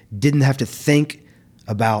required, didn't have to think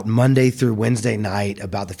about Monday through Wednesday night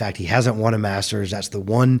about the fact he hasn't won a Masters. That's the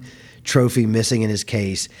one trophy missing in his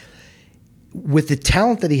case. With the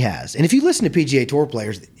talent that he has, and if you listen to PGA Tour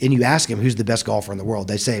players and you ask him who's the best golfer in the world,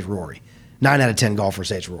 they say it's Rory. 9 out of 10 golfers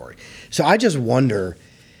say it's Rory. So I just wonder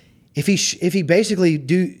if he basically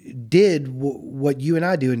did what you and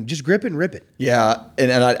I do and just grip it and rip it. Yeah,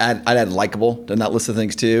 and I'd add likable to that list of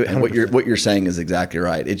things too. And 100%. what you're saying is exactly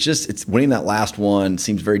right. It's winning that last one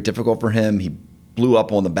seems very difficult for him. He blew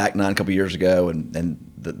up on the back nine a couple years ago, and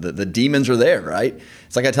the demons are there, right?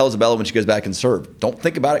 It's like I tell Isabella when she goes back and serve. Don't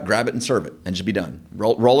think about it, grab it and serve it, and just be done.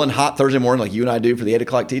 Rolling hot Thursday morning like you and I do for the 8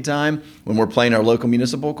 o'clock tee time when we're playing our local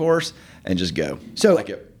municipal course, and just go. So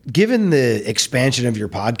given the expansion of your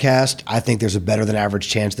podcast, I think there's a better than average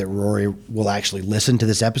chance that Rory will actually listen to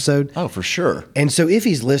this episode. Oh, for sure. And so if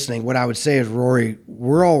he's listening, what I would say is, Rory,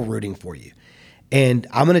 we're all rooting for you. And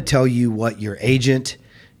I'm going to tell you what your agent,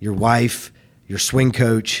 your wife, your swing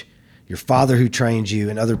coach, your father who trains you,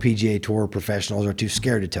 and other PGA Tour professionals are too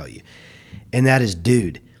scared to tell you. And that is,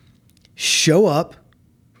 dude, show up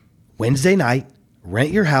Wednesday night,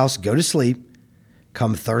 rent your house, go to sleep,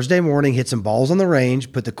 come Thursday morning, hit some balls on the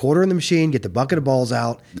range, put the quarter in the machine, get the bucket of balls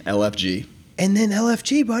out. LFG. And then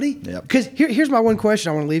LFG, buddy. Yep. Because here's my one question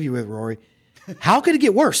I want to leave you with, Rory. How could it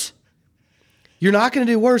get worse? You're not going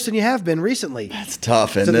to do worse than you have been recently. That's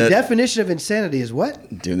tough, isn't it? So the it? definition of insanity is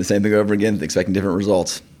what? Doing the same thing over again, expecting different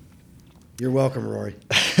results. You're welcome, Rory.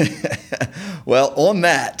 Well, on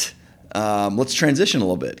that, let's transition a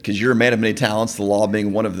little bit because you're a man of many talents, the law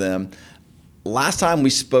being one of them. Last time we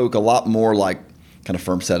spoke a lot more like kind of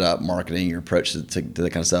firm setup, marketing, your approach to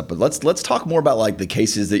that kind of stuff. But let's talk more about like the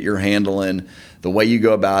cases that you're handling, the way you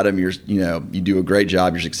go about them. You do a great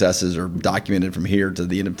job. Your successes are documented from here to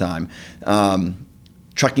the end of time.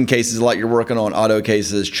 Trucking cases like you're working on, auto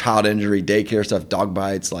cases, child injury, daycare stuff, dog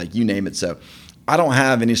bites, like you name it. So I don't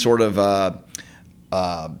have any sort of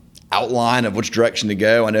outline of which direction to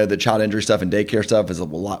go. I know the child injury stuff and daycare stuff is a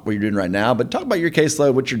lot what you're doing right now. But talk about your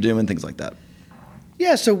caseload, what you're doing, things like that.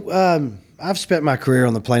 Yeah, so I've spent my career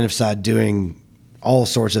on the plaintiff side doing all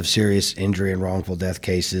sorts of serious injury and wrongful death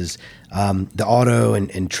cases. The auto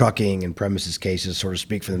and trucking and premises cases sort of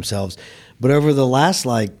speak for themselves. But over the last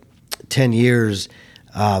 10 years,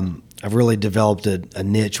 I've really developed a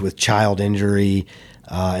niche with child injury,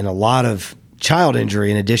 and a lot of child injury,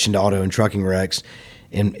 in addition to auto and trucking wrecks,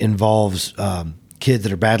 involves kids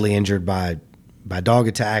that are badly injured by dog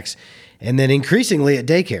attacks, and then increasingly at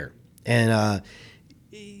daycare. And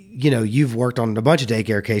you've worked on a bunch of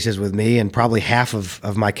daycare cases with me, and probably half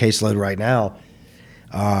of my caseload right now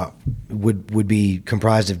would be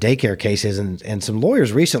comprised of daycare cases. And some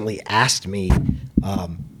lawyers recently asked me,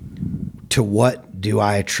 to what do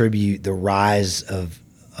I attribute the rise of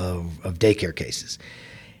daycare cases?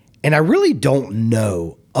 And I really don't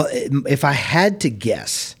know. If I had to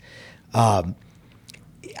guess,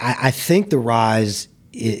 I think the rise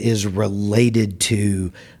is related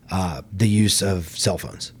to the use of cell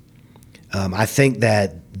phones. I think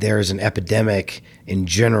that there's an epidemic in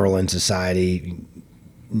general in society.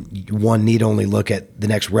 One need only look at the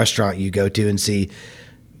next restaurant you go to and see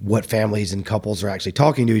what families and couples are actually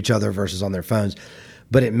talking to each other versus on their phones.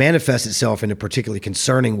 But it manifests itself in a particularly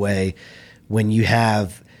concerning way when you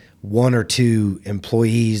have one or two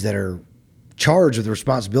employees that are charged with the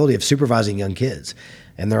responsibility of supervising young kids,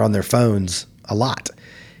 and they're on their phones a lot.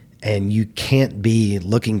 And you can't be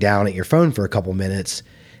looking down at your phone for a couple minutes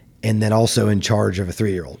and then also in charge of a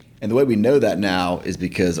 3-year-old. And the way we know that now is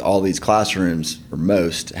because all these classrooms, or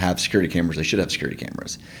most, have security cameras. They should have security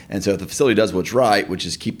cameras. And so if the facility does what's right, which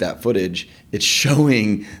is keep that footage, it's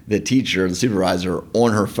showing the teacher, the supervisor,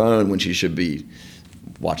 on her phone when she should be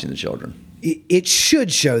watching the children. It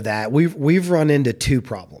should show that. We've run into two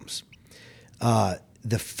problems.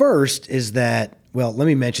 The first is that, well, let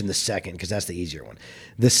me mention the second because that's the easier one.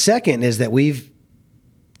 The second is that we've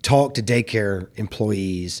talked to daycare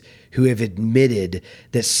employees who have admitted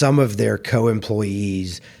that some of their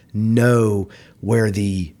co-employees know where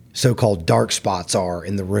the so-called dark spots are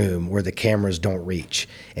in the room where the cameras don't reach,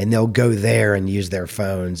 and they'll go there and use their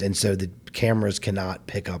phones, and so the cameras cannot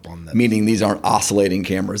pick up on them. Meaning these aren't oscillating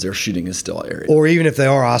cameras; they're shooting a still area. Or even if they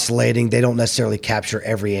are oscillating, they don't necessarily capture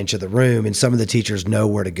every inch of the room, and some of the teachers know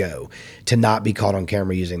where to go to not be caught on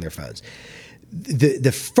camera using their phones.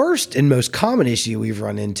 The first and most common issue we've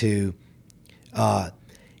run into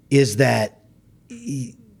is that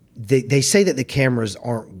they say that the cameras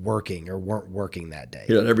aren't working or weren't working that day.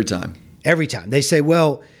 Yeah, every time. Every time. They say,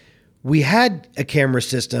 well, we had a camera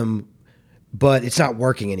system, but it's not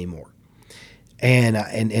working anymore.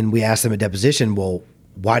 And we asked them at deposition, well,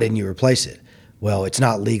 why didn't you replace it? Well, it's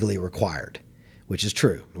not legally required, which is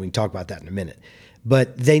true. We can talk about that in a minute.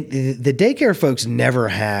 But the daycare folks never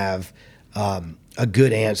have a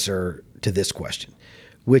good answer to this question,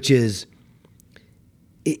 which is,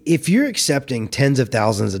 if you're accepting tens of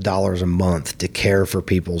thousands of dollars a month to care for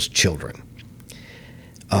people's children,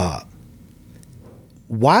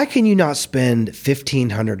 why can you not spend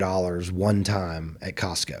 $1,500 one time at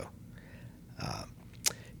Costco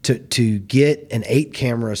to get an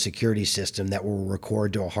 8-camera security system that will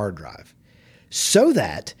record to a hard drive, so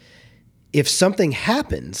that if something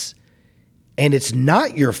happens and it's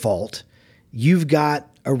not your fault, you've got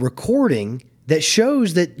a recording that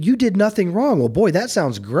shows that you did nothing wrong? Well, boy, that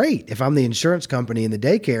sounds great. If I'm the insurance company in the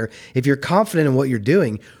daycare, if you're confident in what you're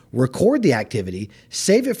doing, record the activity,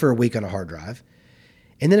 save it for a week on a hard drive,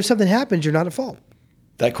 and then if something happens, you're not at fault.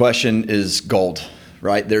 That question is gold,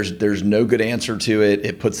 right? There's no good answer to it.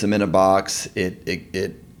 It puts them in a box.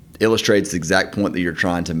 It illustrates the exact point that you're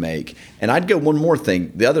trying to make. And I'd go one more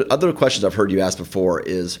thing. The other questions I've heard you ask before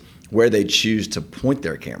is where they choose to point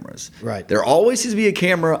their cameras. Right. There always seems to be a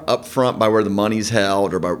camera up front by where the money's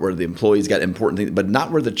held or by where the employees got important things, but not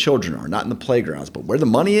where the children are, not in the playgrounds, but where the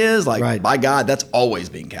money is, right. By God, that's always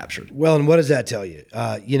being captured. Well, and what does that tell you?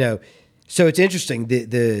 So it's interesting.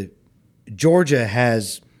 The Georgia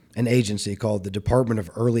has an agency called the Department of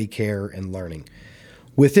Early Care and Learning.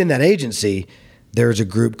 Within that agency, there's a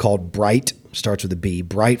group called Bright, starts with a B,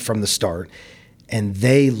 Bright from the Start, and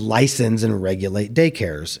they license and regulate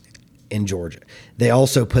daycares in Georgia. They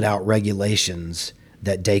also put out regulations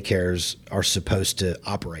that daycares are supposed to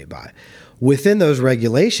operate by. Within those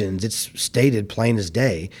regulations, it's stated plain as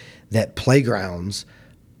day that playgrounds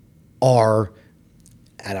are,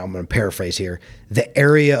 and I'm going to paraphrase here, the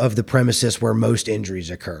area of the premises where most injuries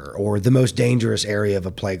occur, or the most dangerous area of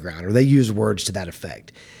a playground, or they use words to that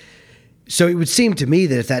effect. So it would seem to me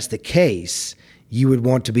that if that's the case, you would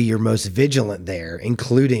want to be your most vigilant there,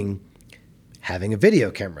 including having a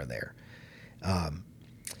video camera there.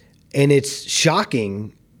 And it's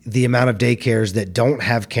shocking the amount of daycares that don't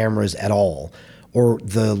have cameras at all, or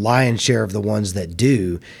the lion's share of the ones that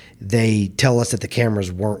do. They tell us that the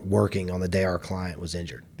cameras weren't working on the day our client was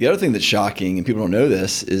injured. The other thing that's shocking, and people don't know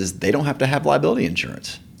this, is they don't have to have liability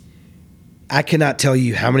insurance. I cannot tell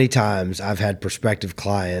you how many times I've had prospective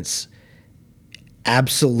clients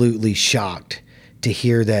absolutely shocked to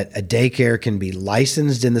hear that a daycare can be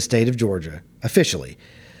licensed in the state of Georgia officially,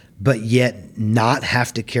 but yet not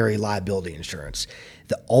have to carry liability insurance.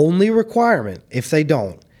 The only requirement, if they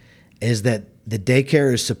don't, is that the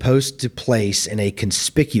daycare is supposed to place in a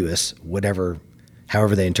conspicuous,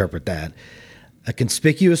 however they interpret that, a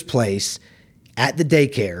conspicuous place at the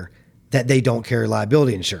daycare that they don't carry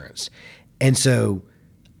liability insurance. And so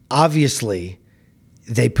obviously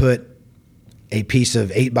they put a piece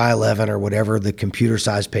of 8x11 or whatever the computer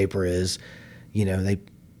size paper is, they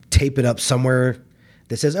tape it up somewhere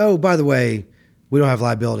that says, oh, by the way, we don't have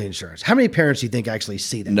liability insurance. How many parents do you think actually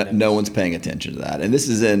see that? No one's paying attention to that. And this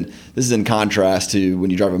is in contrast to when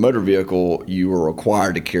you drive a motor vehicle, you are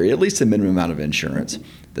required to carry at least a minimum amount of insurance.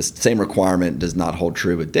 The same requirement does not hold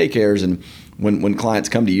true with daycares. And when clients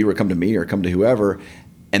come to you or come to me or come to whoever,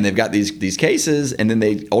 and they've got these cases, and then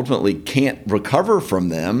they ultimately can't recover from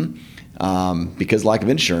them because lack of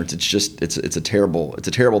insurance, it's a terrible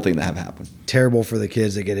thing to have happen. Terrible for the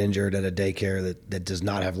kids that get injured at a daycare that does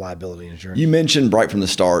not have liability insurance. You mentioned right from the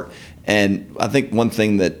start, and I think one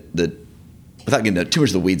thing that without getting too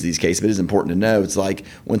much of the weeds of these cases, but it is important to know, it's like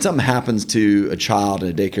when something happens to a child in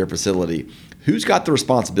a daycare facility, who's got the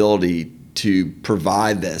responsibility to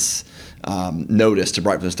provide this notice to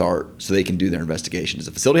Bright from the Start so they can do their investigation? Does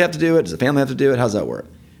the facility have to do it? Does the family have to do it? How does that work?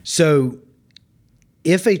 So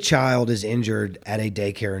if a child is injured at a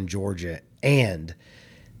daycare in Georgia and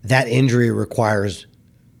that injury requires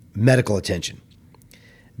medical attention.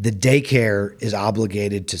 The daycare is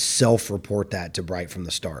obligated to self-report that to Bright from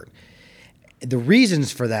the start. The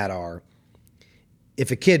reasons for that are,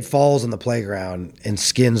 if a kid falls on the playground and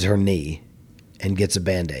skins her knee and gets a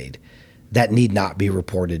Band-Aid, that need not be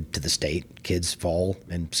reported to the state. Kids fall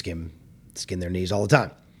and skin their knees all the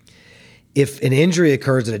time. If an injury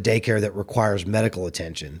occurs at a daycare that requires medical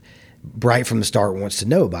attention, Bright from the start wants to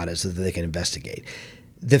know about it so that they can investigate.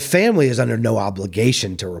 The family is under no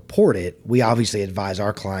obligation to report it. We obviously advise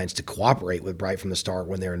our clients to cooperate with Bright from the start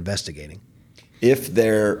when they're investigating. If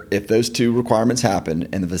those two requirements happen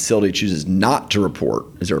and the facility chooses not to report,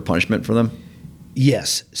 is there a punishment for them?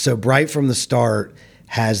 Yes. So Bright from the start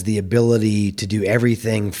has the ability to do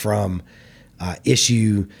everything from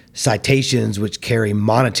issue citations which carry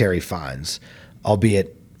monetary fines,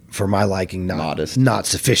 albeit for my liking not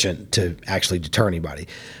sufficient to actually deter anybody.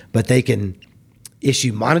 But they can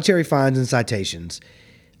issue monetary fines and citations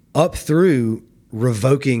up through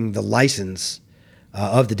revoking the license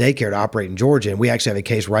of the daycare to operate in Georgia. And we actually have a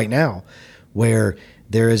case right now where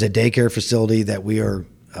there is a daycare facility that we are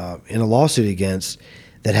in a lawsuit against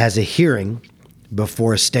that has a hearing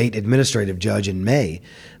before a state administrative judge in May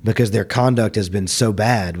because their conduct has been so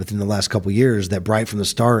bad within the last couple of years that Bright from the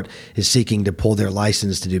start is seeking to pull their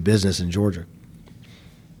license to do business in Georgia.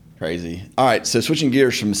 Crazy. All right, so switching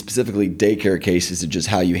gears from specifically daycare cases to just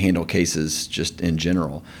how you handle cases just in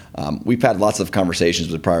general. We've had lots of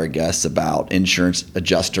conversations with prior guests about insurance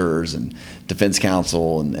adjusters and defense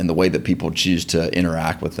counsel and the way that people choose to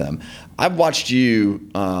interact with them. I've watched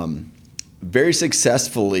you very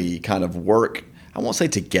successfully kind of work, I won't say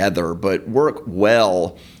together, but work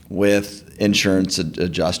well with insurance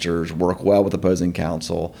adjusters, work well with opposing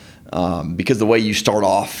counsel. Because the way you start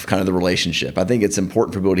off kind of the relationship, I think it's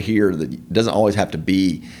important for people to hear that it doesn't always have to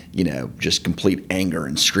be, just complete anger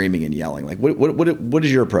and screaming and yelling. Like, what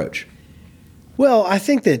is your approach? Well, I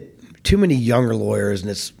think that too many younger lawyers,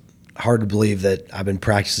 and it's hard to believe that I've been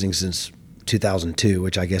practicing since 2002,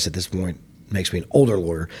 which I guess at this point makes me an older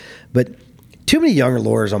lawyer, but too many younger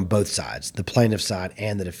lawyers on both sides, the plaintiff side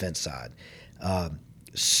and the defense side,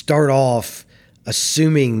 start off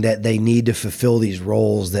assuming that they need to fulfill these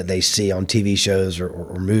roles that they see on TV shows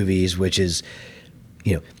or movies, which is,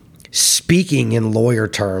 speaking in lawyer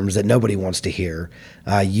terms that nobody wants to hear,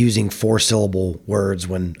 using 4-syllable words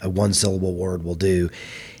when a 1-syllable word will do,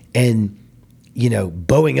 and,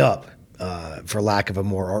 bowing up, for lack of a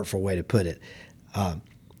more artful way to put it.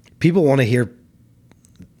 People want to hear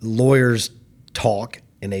lawyers talk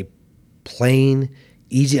in a plain,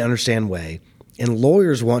 easy to understand way. And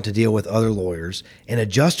lawyers want to deal with other lawyers, and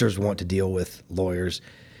adjusters want to deal with lawyers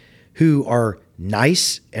who are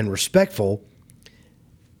nice and respectful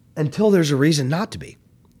until there's a reason not to be.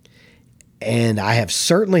 And I have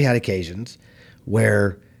certainly had occasions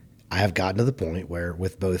where I have gotten to the point where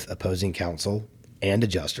with both opposing counsel and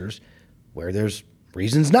adjusters where there's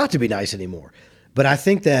reasons not to be nice anymore. But I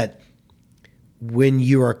think that when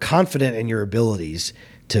you are confident in your abilities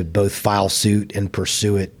to both file suit and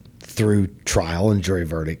pursue it through trial and jury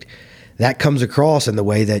verdict, that comes across in the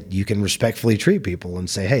way that you can respectfully treat people and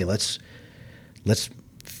say, hey, let's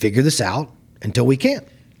figure this out until we can.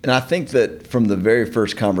 And I think that from the very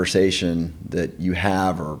first conversation that you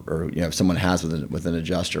have or if someone has with an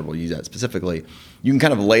adjuster, we'll use that specifically, you can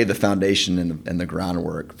kind of lay the foundation and the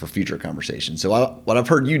groundwork for future conversations. So what I've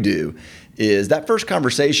heard you do is that first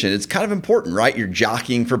conversation, it's kind of important, right? You're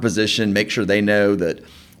jockeying for position, make sure they know that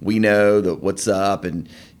we know that what's up, and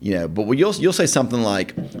but you'll say something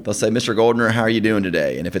like, they'll say, Mr. Goldner, how are you doing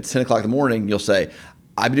today? And if it's 10 o'clock in the morning, you'll say,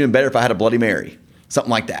 I'd be doing better if I had a Bloody Mary, something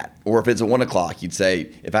like that. Or if it's at 1 o'clock, you'd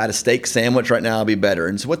say, if I had a steak sandwich right now, I'd be better.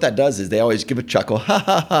 And so what that does is they always give a chuckle, ha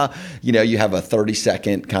ha ha. You have a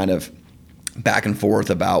 30-second kind of back and forth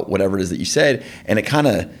about whatever it is that you said, and it kind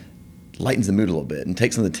of lightens the mood a little bit and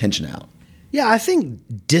takes some of the tension out. Yeah, I think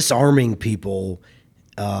disarming people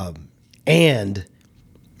and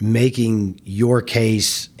making your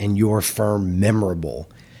case and your firm memorable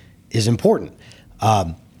is important.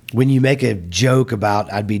 When you make a joke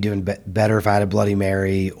about I'd be doing better if I had a Bloody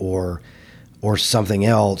Mary or something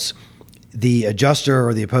else, the adjuster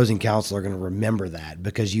or the opposing counsel are going to remember that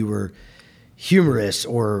because you were humorous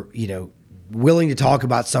or willing to talk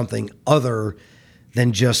about something other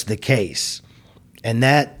than just the case. And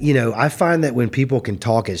that I find that when people can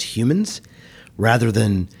talk as humans rather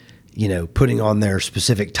than putting on their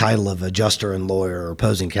specific title of adjuster and lawyer or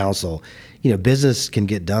opposing counsel, business can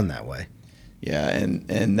get done that way. Yeah,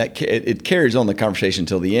 and that it carries on the conversation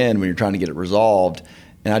until the end when you're trying to get it resolved.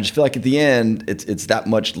 And I just feel like at the end, it's that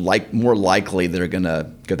much more likely they're going to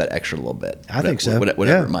go that extra little bit. I think so.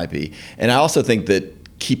 Whatever it might be. And I also think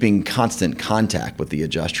that keeping constant contact with the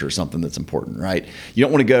adjuster is something that's important, right? You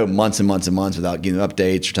don't want to go months and months and months without giving them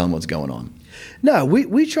updates or telling them what's going on. No,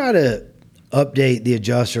 we try to update the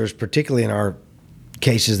adjusters, particularly in our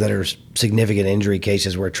cases that are significant injury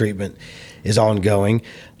cases where treatment is ongoing,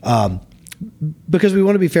 because we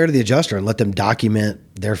want to be fair to the adjuster and let them document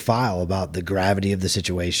their file about the gravity of the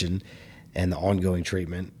situation and the ongoing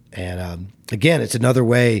treatment. And again, it's another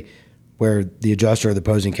way where the adjuster or the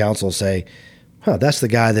opposing counsel say, that's the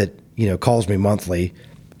guy that calls me monthly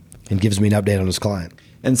and gives me an update on his client.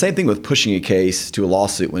 And same thing with pushing a case to a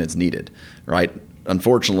lawsuit when it's needed, right?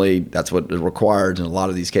 Unfortunately, that's what is required in a lot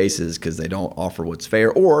of these cases because they don't offer what's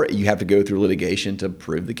fair, or you have to go through litigation to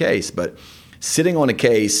prove the case. But sitting on a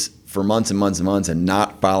case for months and months and months and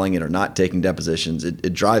not filing it or not taking depositions,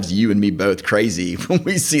 it drives you and me both crazy when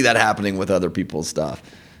we see that happening with other people's stuff.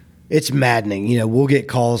 It's maddening. We'll get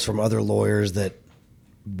calls from other lawyers that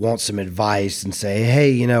want some advice and say,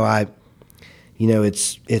 hey,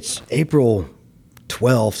 it's April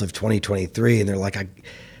 12th of 2023. And they're like,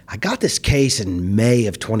 I got this case in May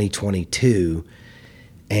of 2022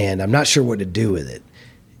 and I'm not sure what to do with it.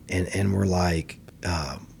 And we're like,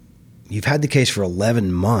 you've had the case for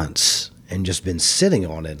 11 months and just been sitting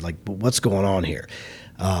on it. Like, what's going on here?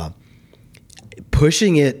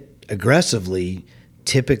 Pushing it aggressively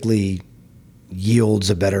typically yields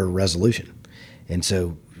a better resolution. And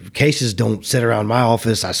so cases don't sit around my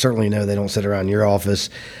office. I certainly know they don't sit around your office.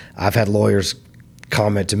 I've had lawyers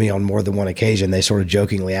comment to me on more than one occasion. They sort of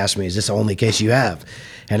jokingly asked me, is this the only case you have?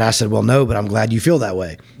 And I said, well, no, but I'm glad you feel that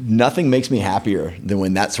way. Nothing makes me happier than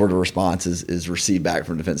when that sort of response is received back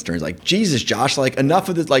from defense attorneys. Like, Jesus, Josh, like enough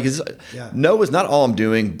of this. Like, no is not all I'm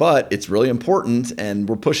doing, but it's really important and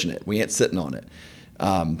we're pushing it. We ain't sitting on it.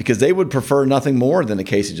 Because they would prefer nothing more than a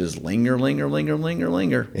case of just linger.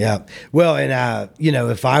 Yeah. Well, and,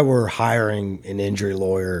 if I were hiring an injury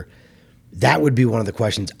lawyer, that would be one of the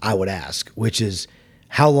questions I would ask, which is,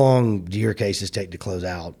 how long do your cases take to close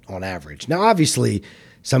out on average? Now, obviously,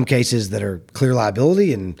 some cases that are clear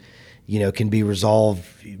liability and, can be resolved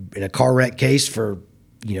in a car wreck case for,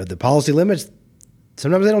 the policy limits,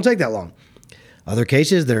 sometimes they don't take that long. Other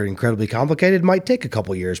cases that are incredibly complicated might take a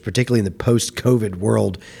couple years, particularly in the post-COVID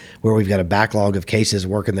world where we've got a backlog of cases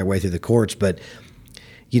working their way through the courts. But,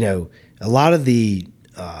 a lot of the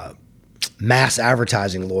mass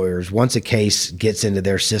advertising lawyers, once a case gets into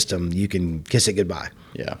their system, you can kiss it goodbye.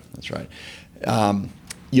 Yeah, that's right.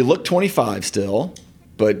 You look 25 still,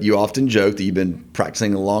 but you often joke that you've been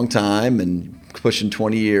practicing a long time and pushing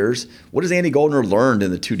 20 years. What has Andy Goldner learned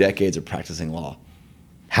in the 2 decades of practicing law?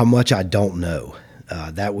 How much I don't know.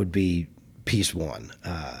 That would be piece one.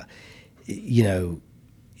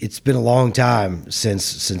 It's been a long time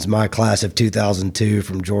since my class of 2002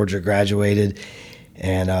 from Georgia graduated.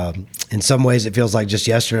 And in some ways it feels like just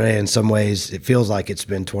yesterday. In some ways it feels like it's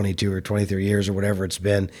been 22 or 23 years or whatever it's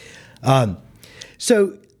been.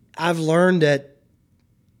 So I've learned that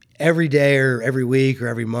every day or every week or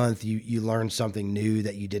every month you learn something new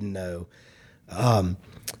that you didn't know.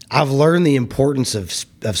 I've learned the importance of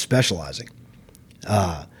specializing.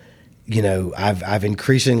 I've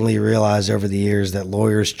increasingly realized over the years that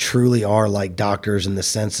lawyers truly are like doctors in the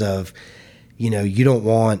sense of, you don't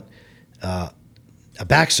want a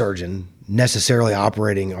back surgeon necessarily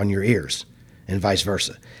operating on your ears and vice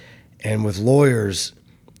versa. And with lawyers,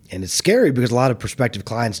 and it's scary because a lot of prospective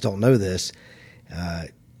clients don't know this,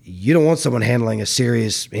 you don't want someone handling a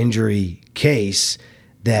serious injury case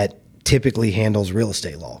that typically handles real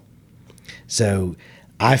estate law. So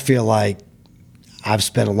I feel like I've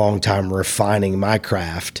spent a long time refining my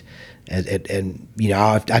craft. And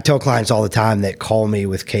I tell clients all the time that call me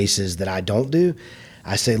with cases that I don't do.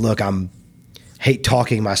 I say, look, hate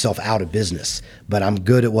talking myself out of business, but I'm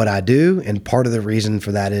good at what I do. And part of the reason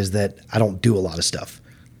for that is that I don't do a lot of stuff.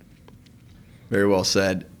 Very well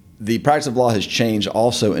said. The practice of law has changed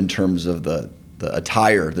also in terms of the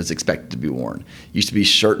attire that's expected to be worn. Used to be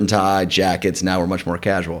shirt and tie, jackets. Now we're much more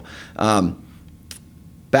casual.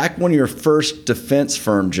 Back when your first defense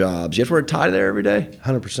firm jobs, you have to wear a tie there every day?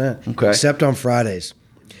 100%. Okay. Except on Fridays.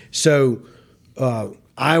 So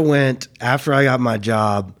I went, after I got my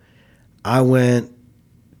job, I went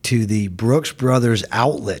to the Brooks Brothers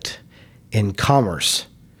outlet in Commerce,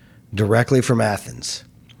 directly from Athens.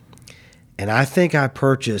 And I think I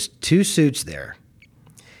purchased 2 suits there.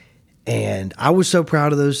 And I was so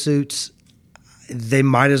proud of those suits. They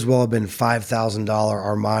might as well have been $5,000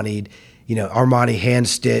 Armani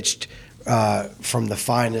hand-stitched from the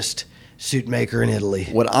finest suit maker in Italy.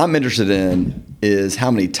 What I'm interested in is how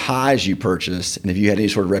many ties you purchased and if you had any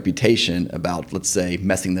sort of reputation about, let's say,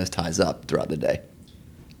 messing those ties up throughout the day.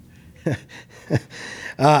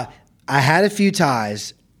 I had a few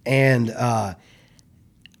ties, and I'm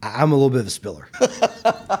a little bit of a spiller.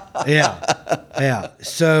 Yeah.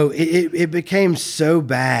 So it became so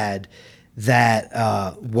bad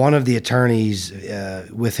that one of the attorneys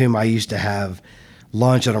with whom I used to have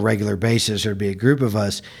lunch on a regular basis, there'd be a group of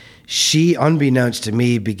us, she, unbeknownst to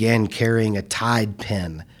me, began carrying a Tide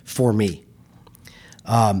pen for me.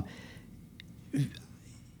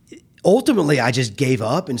 Ultimately, I just gave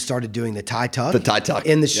up and started doing the tie tuck. The tie tuck.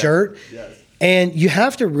 In the shirt. Yes. And you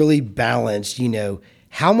have to really balance,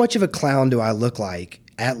 how much of a clown do I look like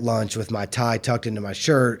at lunch with my tie tucked into my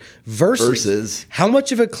shirt versus how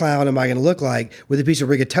much of a clown am I going to look like with a piece of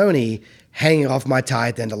rigatoni hanging off my tie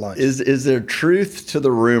at the end of lunch? Is there truth to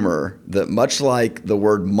the rumor that much like the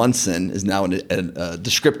word Munson is now a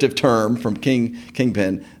descriptive term from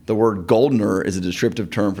Kingpin, the word Goldner is a descriptive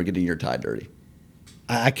term for getting your tie dirty?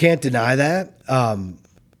 I can't deny that.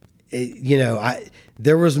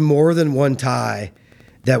 There was more than one tie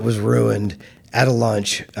that was ruined at a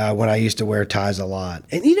lunch when I used to wear ties a lot.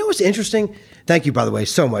 And you know what's interesting? Thank you, by the way,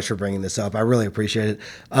 so much for bringing this up. I really appreciate it.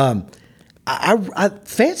 I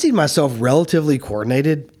fancied myself relatively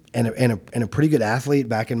coordinated and a pretty good athlete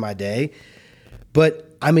back in my day.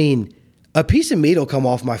 But, I mean, a piece of meat will come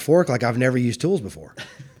off my fork like I've never used tools before.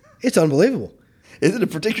 It's unbelievable. Is it a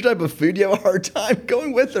particular type of food you have a hard time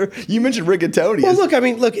going with? Or you mentioned rigatoni. Well,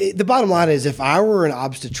 look, the bottom line is if I were an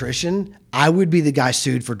obstetrician, I would be the guy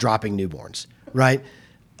sued for dropping newborns, right?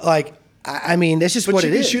 Like, I mean, that's just what it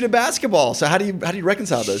is. But you can shoot a basketball. So how do you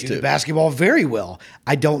reconcile those two? Shoot a basketball very well.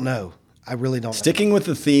 I don't know. I really don't know. Sticking with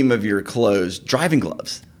the theme of your clothes, driving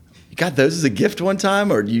gloves. You got those as a gift one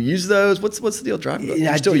time, or do you use those? What's the deal with driving gloves?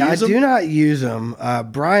 I do not use them.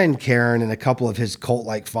 Brian Caron and a couple of his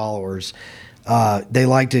cult-like followers, they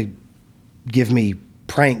like to give me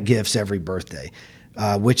prank gifts every birthday,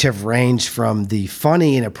 which have ranged from the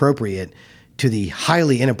funny and appropriate to the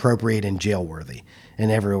highly inappropriate and jail-worthy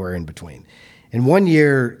and everywhere in between. And one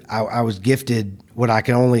year, I was gifted what I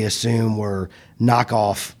can only assume were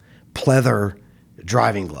knockoff pleather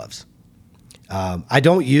driving gloves. I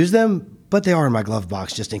don't use them, but they are in my glove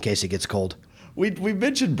box just in case it gets cold. We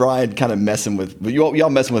mentioned Brian kind of messing with y'all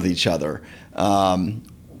messing with each other.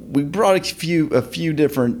 We brought a few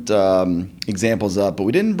different examples up, but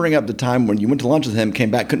we didn't bring up the time when you went to lunch with him, came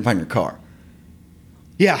back, couldn't find your car.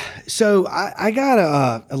 Yeah, so I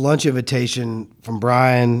got a lunch invitation from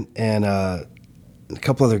Brian and a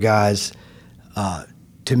couple other guys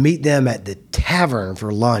to meet them at the tavern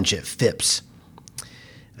for lunch at Phipps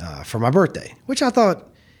for my birthday, which I thought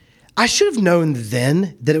I should have known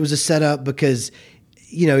then that it was a setup because,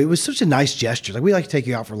 it was such a nice gesture. Like, we like to take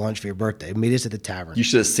you out for lunch for your birthday. Meet us at the tavern. You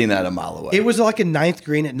should have seen that a mile away. It was like a ninth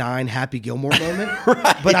green at 9 Happy Gilmore moment,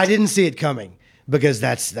 right. But I didn't see it coming because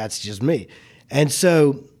that's just me. And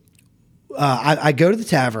so I go to the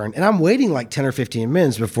tavern, and I'm waiting like 10 or 15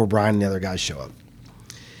 minutes before Brian and the other guys show up.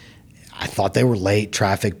 I thought they were late,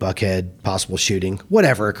 traffic, Buckhead, possible shooting,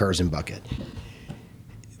 whatever occurs in Buckhead.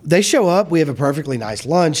 They show up. We have a perfectly nice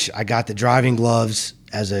lunch. I got the driving gloves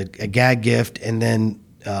as a gag gift, and then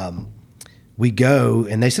we go,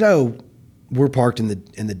 and they said, "Oh, we're parked in the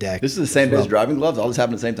deck." This is the same day as driving gloves. All this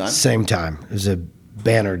happened at the same time. Same time. It was a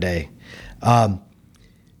banner day.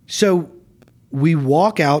 So we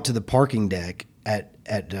walk out to the parking deck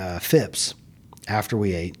at Phipps after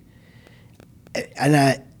we ate,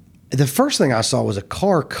 and the first thing I saw was a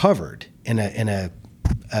car covered in a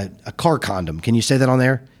car condom. Can you say that on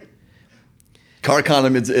there? Car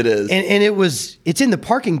condom, it is. And it's in the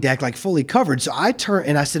parking deck, like fully covered. So I turned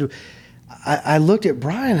and I said, I looked at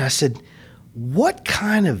Brian and I said, what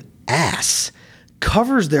kind of ass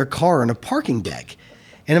covers their car in a parking deck?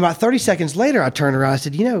 And about 30 seconds later, I turned around and I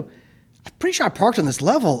said, I'm pretty sure I parked on this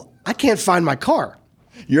level. I can't find my car.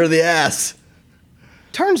 You're the ass.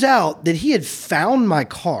 Turns out that he had found my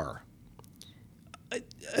car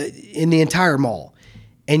in the entire mall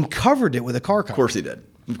and covered it with a car cover. Of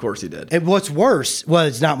course he did. And what's worse, well,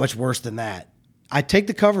 it's not much worse than that. I take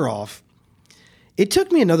the cover off. It took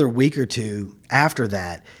me another week or two after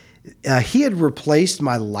that. He had replaced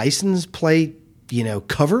my license plate,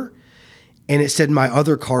 cover, and it said my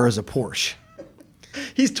other car is a Porsche.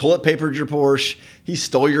 He's toilet papered your Porsche. He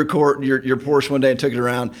stole your Porsche one day and took it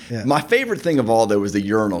around. Yeah. My favorite thing of all, though, was the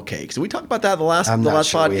urinal cake. So we talked about that the last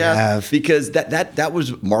podcast because that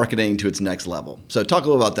was marketing to its next level. So talk a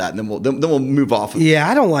little about that, and then we'll move off. Yeah,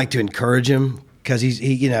 I don't like to encourage him because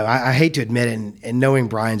I hate to admit it, and knowing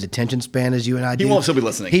Brian's attention span as you and I do, he won't still be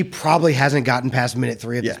listening. He probably hasn't gotten past minute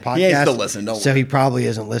 3 of this podcast. He ain't still listening. So he probably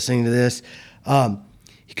isn't listening to this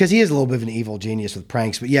because he is a little bit of an evil genius with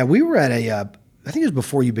pranks. But yeah, we were at I think it was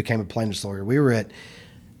before you became a plaintiff's lawyer. We were at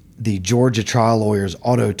the Georgia Trial Lawyers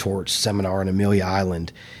Auto Torts seminar in Amelia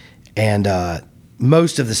Island. And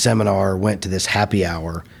most of the seminar went to this happy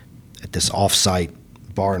hour at this off-site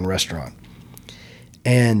bar and restaurant.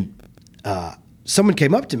 And someone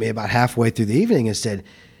came up to me about halfway through the evening and said,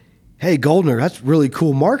 "Hey, Goldner, that's really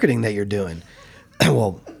cool marketing that you're doing."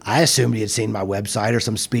 Well, I assumed he had seen my website or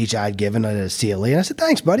some speech I had given at a CLE. And I said,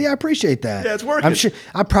 "Thanks, buddy. I appreciate that." Yeah, it's working. I'm sure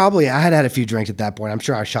I had had a few drinks at that point. I'm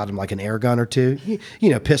sure I shot him like an air gun or two,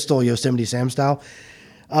 pistol Yosemite Sam style.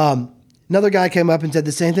 Another guy came up and said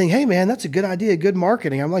the same thing. "Hey, man, that's a good idea, good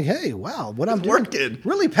marketing." I'm like, "Hey, wow, what I'm doing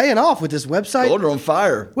really paying off with this website." Goldner on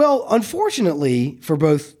fire. Well, unfortunately for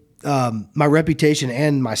both my reputation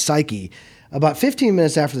and my psyche, about 15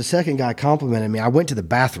 minutes after the second guy complimented me, I went to the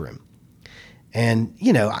bathroom. And,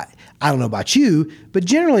 I don't know about you, but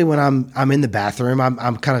generally when I'm in the bathroom,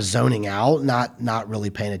 I'm kind of zoning out, not really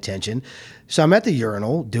paying attention. So I'm at the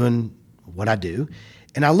urinal doing what I do,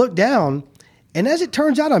 and I look down, and as it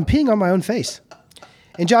turns out, I'm peeing on my own face.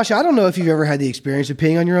 And Josh, I don't know if you've ever had the experience of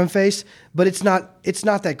peeing on your own face, but it's not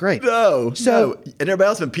that great. No. And everybody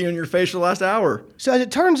else has been peeing on your face for the last hour. So as it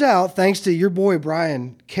turns out, thanks to your boy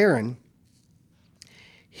Brian Karen,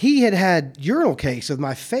 he had urinal cakes with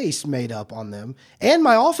my face made up on them and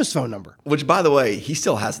my office phone number. Which, by the way, he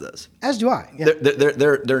still has those. As do I. Yeah.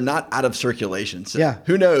 They're not out of circulation. So yeah.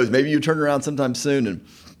 Who knows? Maybe you turn around sometime soon. And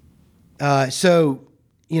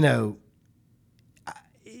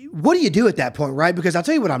what do you do at that point, right? Because I'll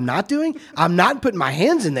tell you what I'm not doing. I'm not putting my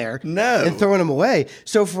hands in there and throwing them away.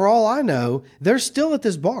 So for all I know, they're still at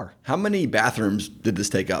this bar. How many bathrooms did this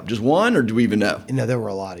take up? Just one, or do we even know? No, there were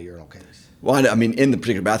a lot of urinal cakes. Well, I mean, in the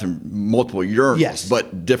particular bathroom, multiple urinals, yes,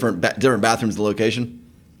 but different bathrooms, the location?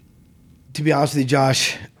 To be honest with you,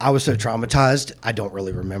 Josh, I was so traumatized, I don't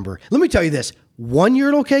really remember. Let me tell you this. One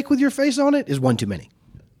urinal cake with your face on it is one too many.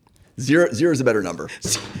 Zero is a better number.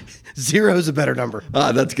 Zero is a better number.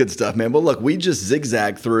 That's good stuff, man. Well, look, we just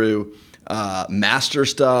zigzag through master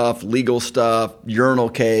stuff, legal stuff, urinal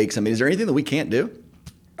cakes. I mean, is there anything that we can't do?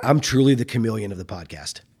 I'm truly the chameleon of the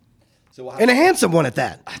podcast. And a handsome one at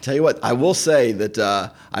that. I tell you what, I will say that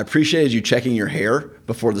I appreciated you checking your hair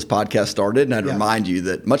before this podcast started. And I'd remind you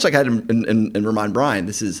that, much like I had and remind Brian,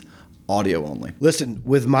 this is audio only. Listen,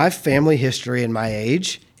 with my family history and my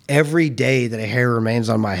age, every day that a hair remains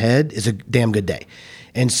on my head is a damn good day.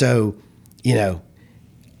 And so,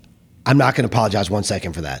 I'm not going to apologize 1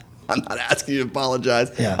 second for that. I'm not asking you to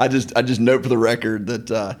apologize. Yeah. I just note for the record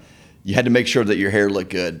that you had to make sure that your hair looked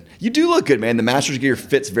good. You do look good, man. The Masters gear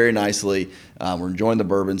fits very nicely. We're enjoying the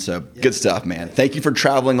bourbon, so good stuff, man. Thank you for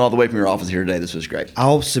traveling all the way from your office here today. This was great.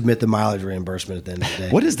 I'll submit the mileage reimbursement at the end of the day.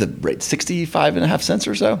 What is the rate? 65.5 cents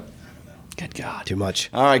or so? Good God. Too much.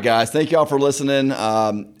 All right, guys. Thank you all for listening.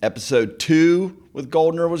 Episode 2 with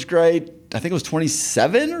Goldner was great. I think it was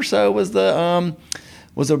 27 or so was the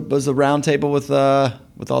round table with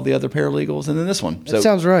all the other paralegals, and then this one. That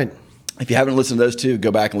sounds right. If you haven't listened to those two,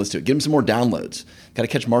 go back and listen to it. Give him some more downloads. Got to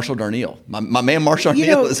catch Marshall Darneal. My man Marshall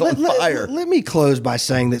Darneal is on fire. Let me close by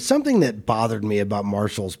saying that something that bothered me about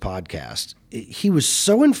Marshall's podcast, he was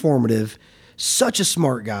so informative, such a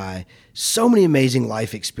smart guy, so many amazing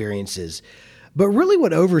life experiences. But really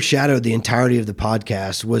what overshadowed the entirety of the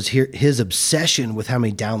podcast was his obsession with how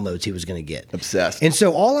many downloads he was going to get. Obsessed. And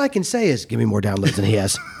so all I can say is give me more downloads than he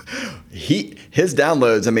has. His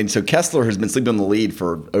downloads, I mean, so Kessler has been sleeping on the lead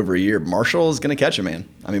for over a year. Marshall is going to catch him, man.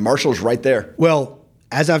 I mean, Marshall's right there. Well,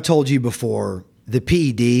 as I've told you before, the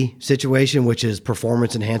PED situation, which is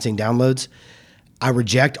performance enhancing downloads, I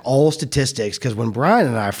reject all statistics because when Brian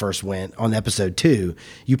and I first went on episode 2,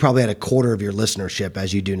 you probably had a quarter of your listenership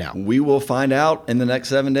as you do now. We will find out in the next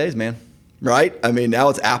 7 days, man. Right? I mean, now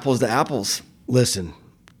it's apples to apples. Listen,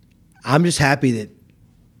 I'm just happy that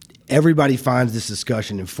everybody finds this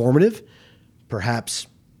discussion informative, perhaps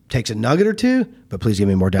takes a nugget or two, but please give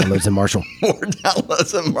me more downloads than Marshall. More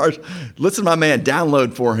downloads than Marshall. Listen, my man,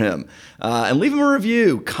 download for him. And leave him a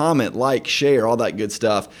review, comment, like, share, all that good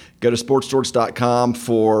stuff. Go to sportstorts.com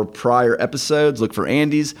for prior episodes. Look for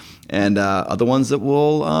Andy's and other ones that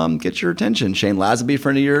will get your attention. Shane Lazenby,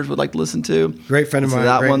 friend of yours, would like to listen to. Great friend of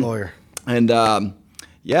mine, great lawyer. And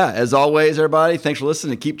as always, everybody, thanks for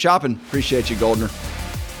listening and keep chopping. Appreciate you, Goldner.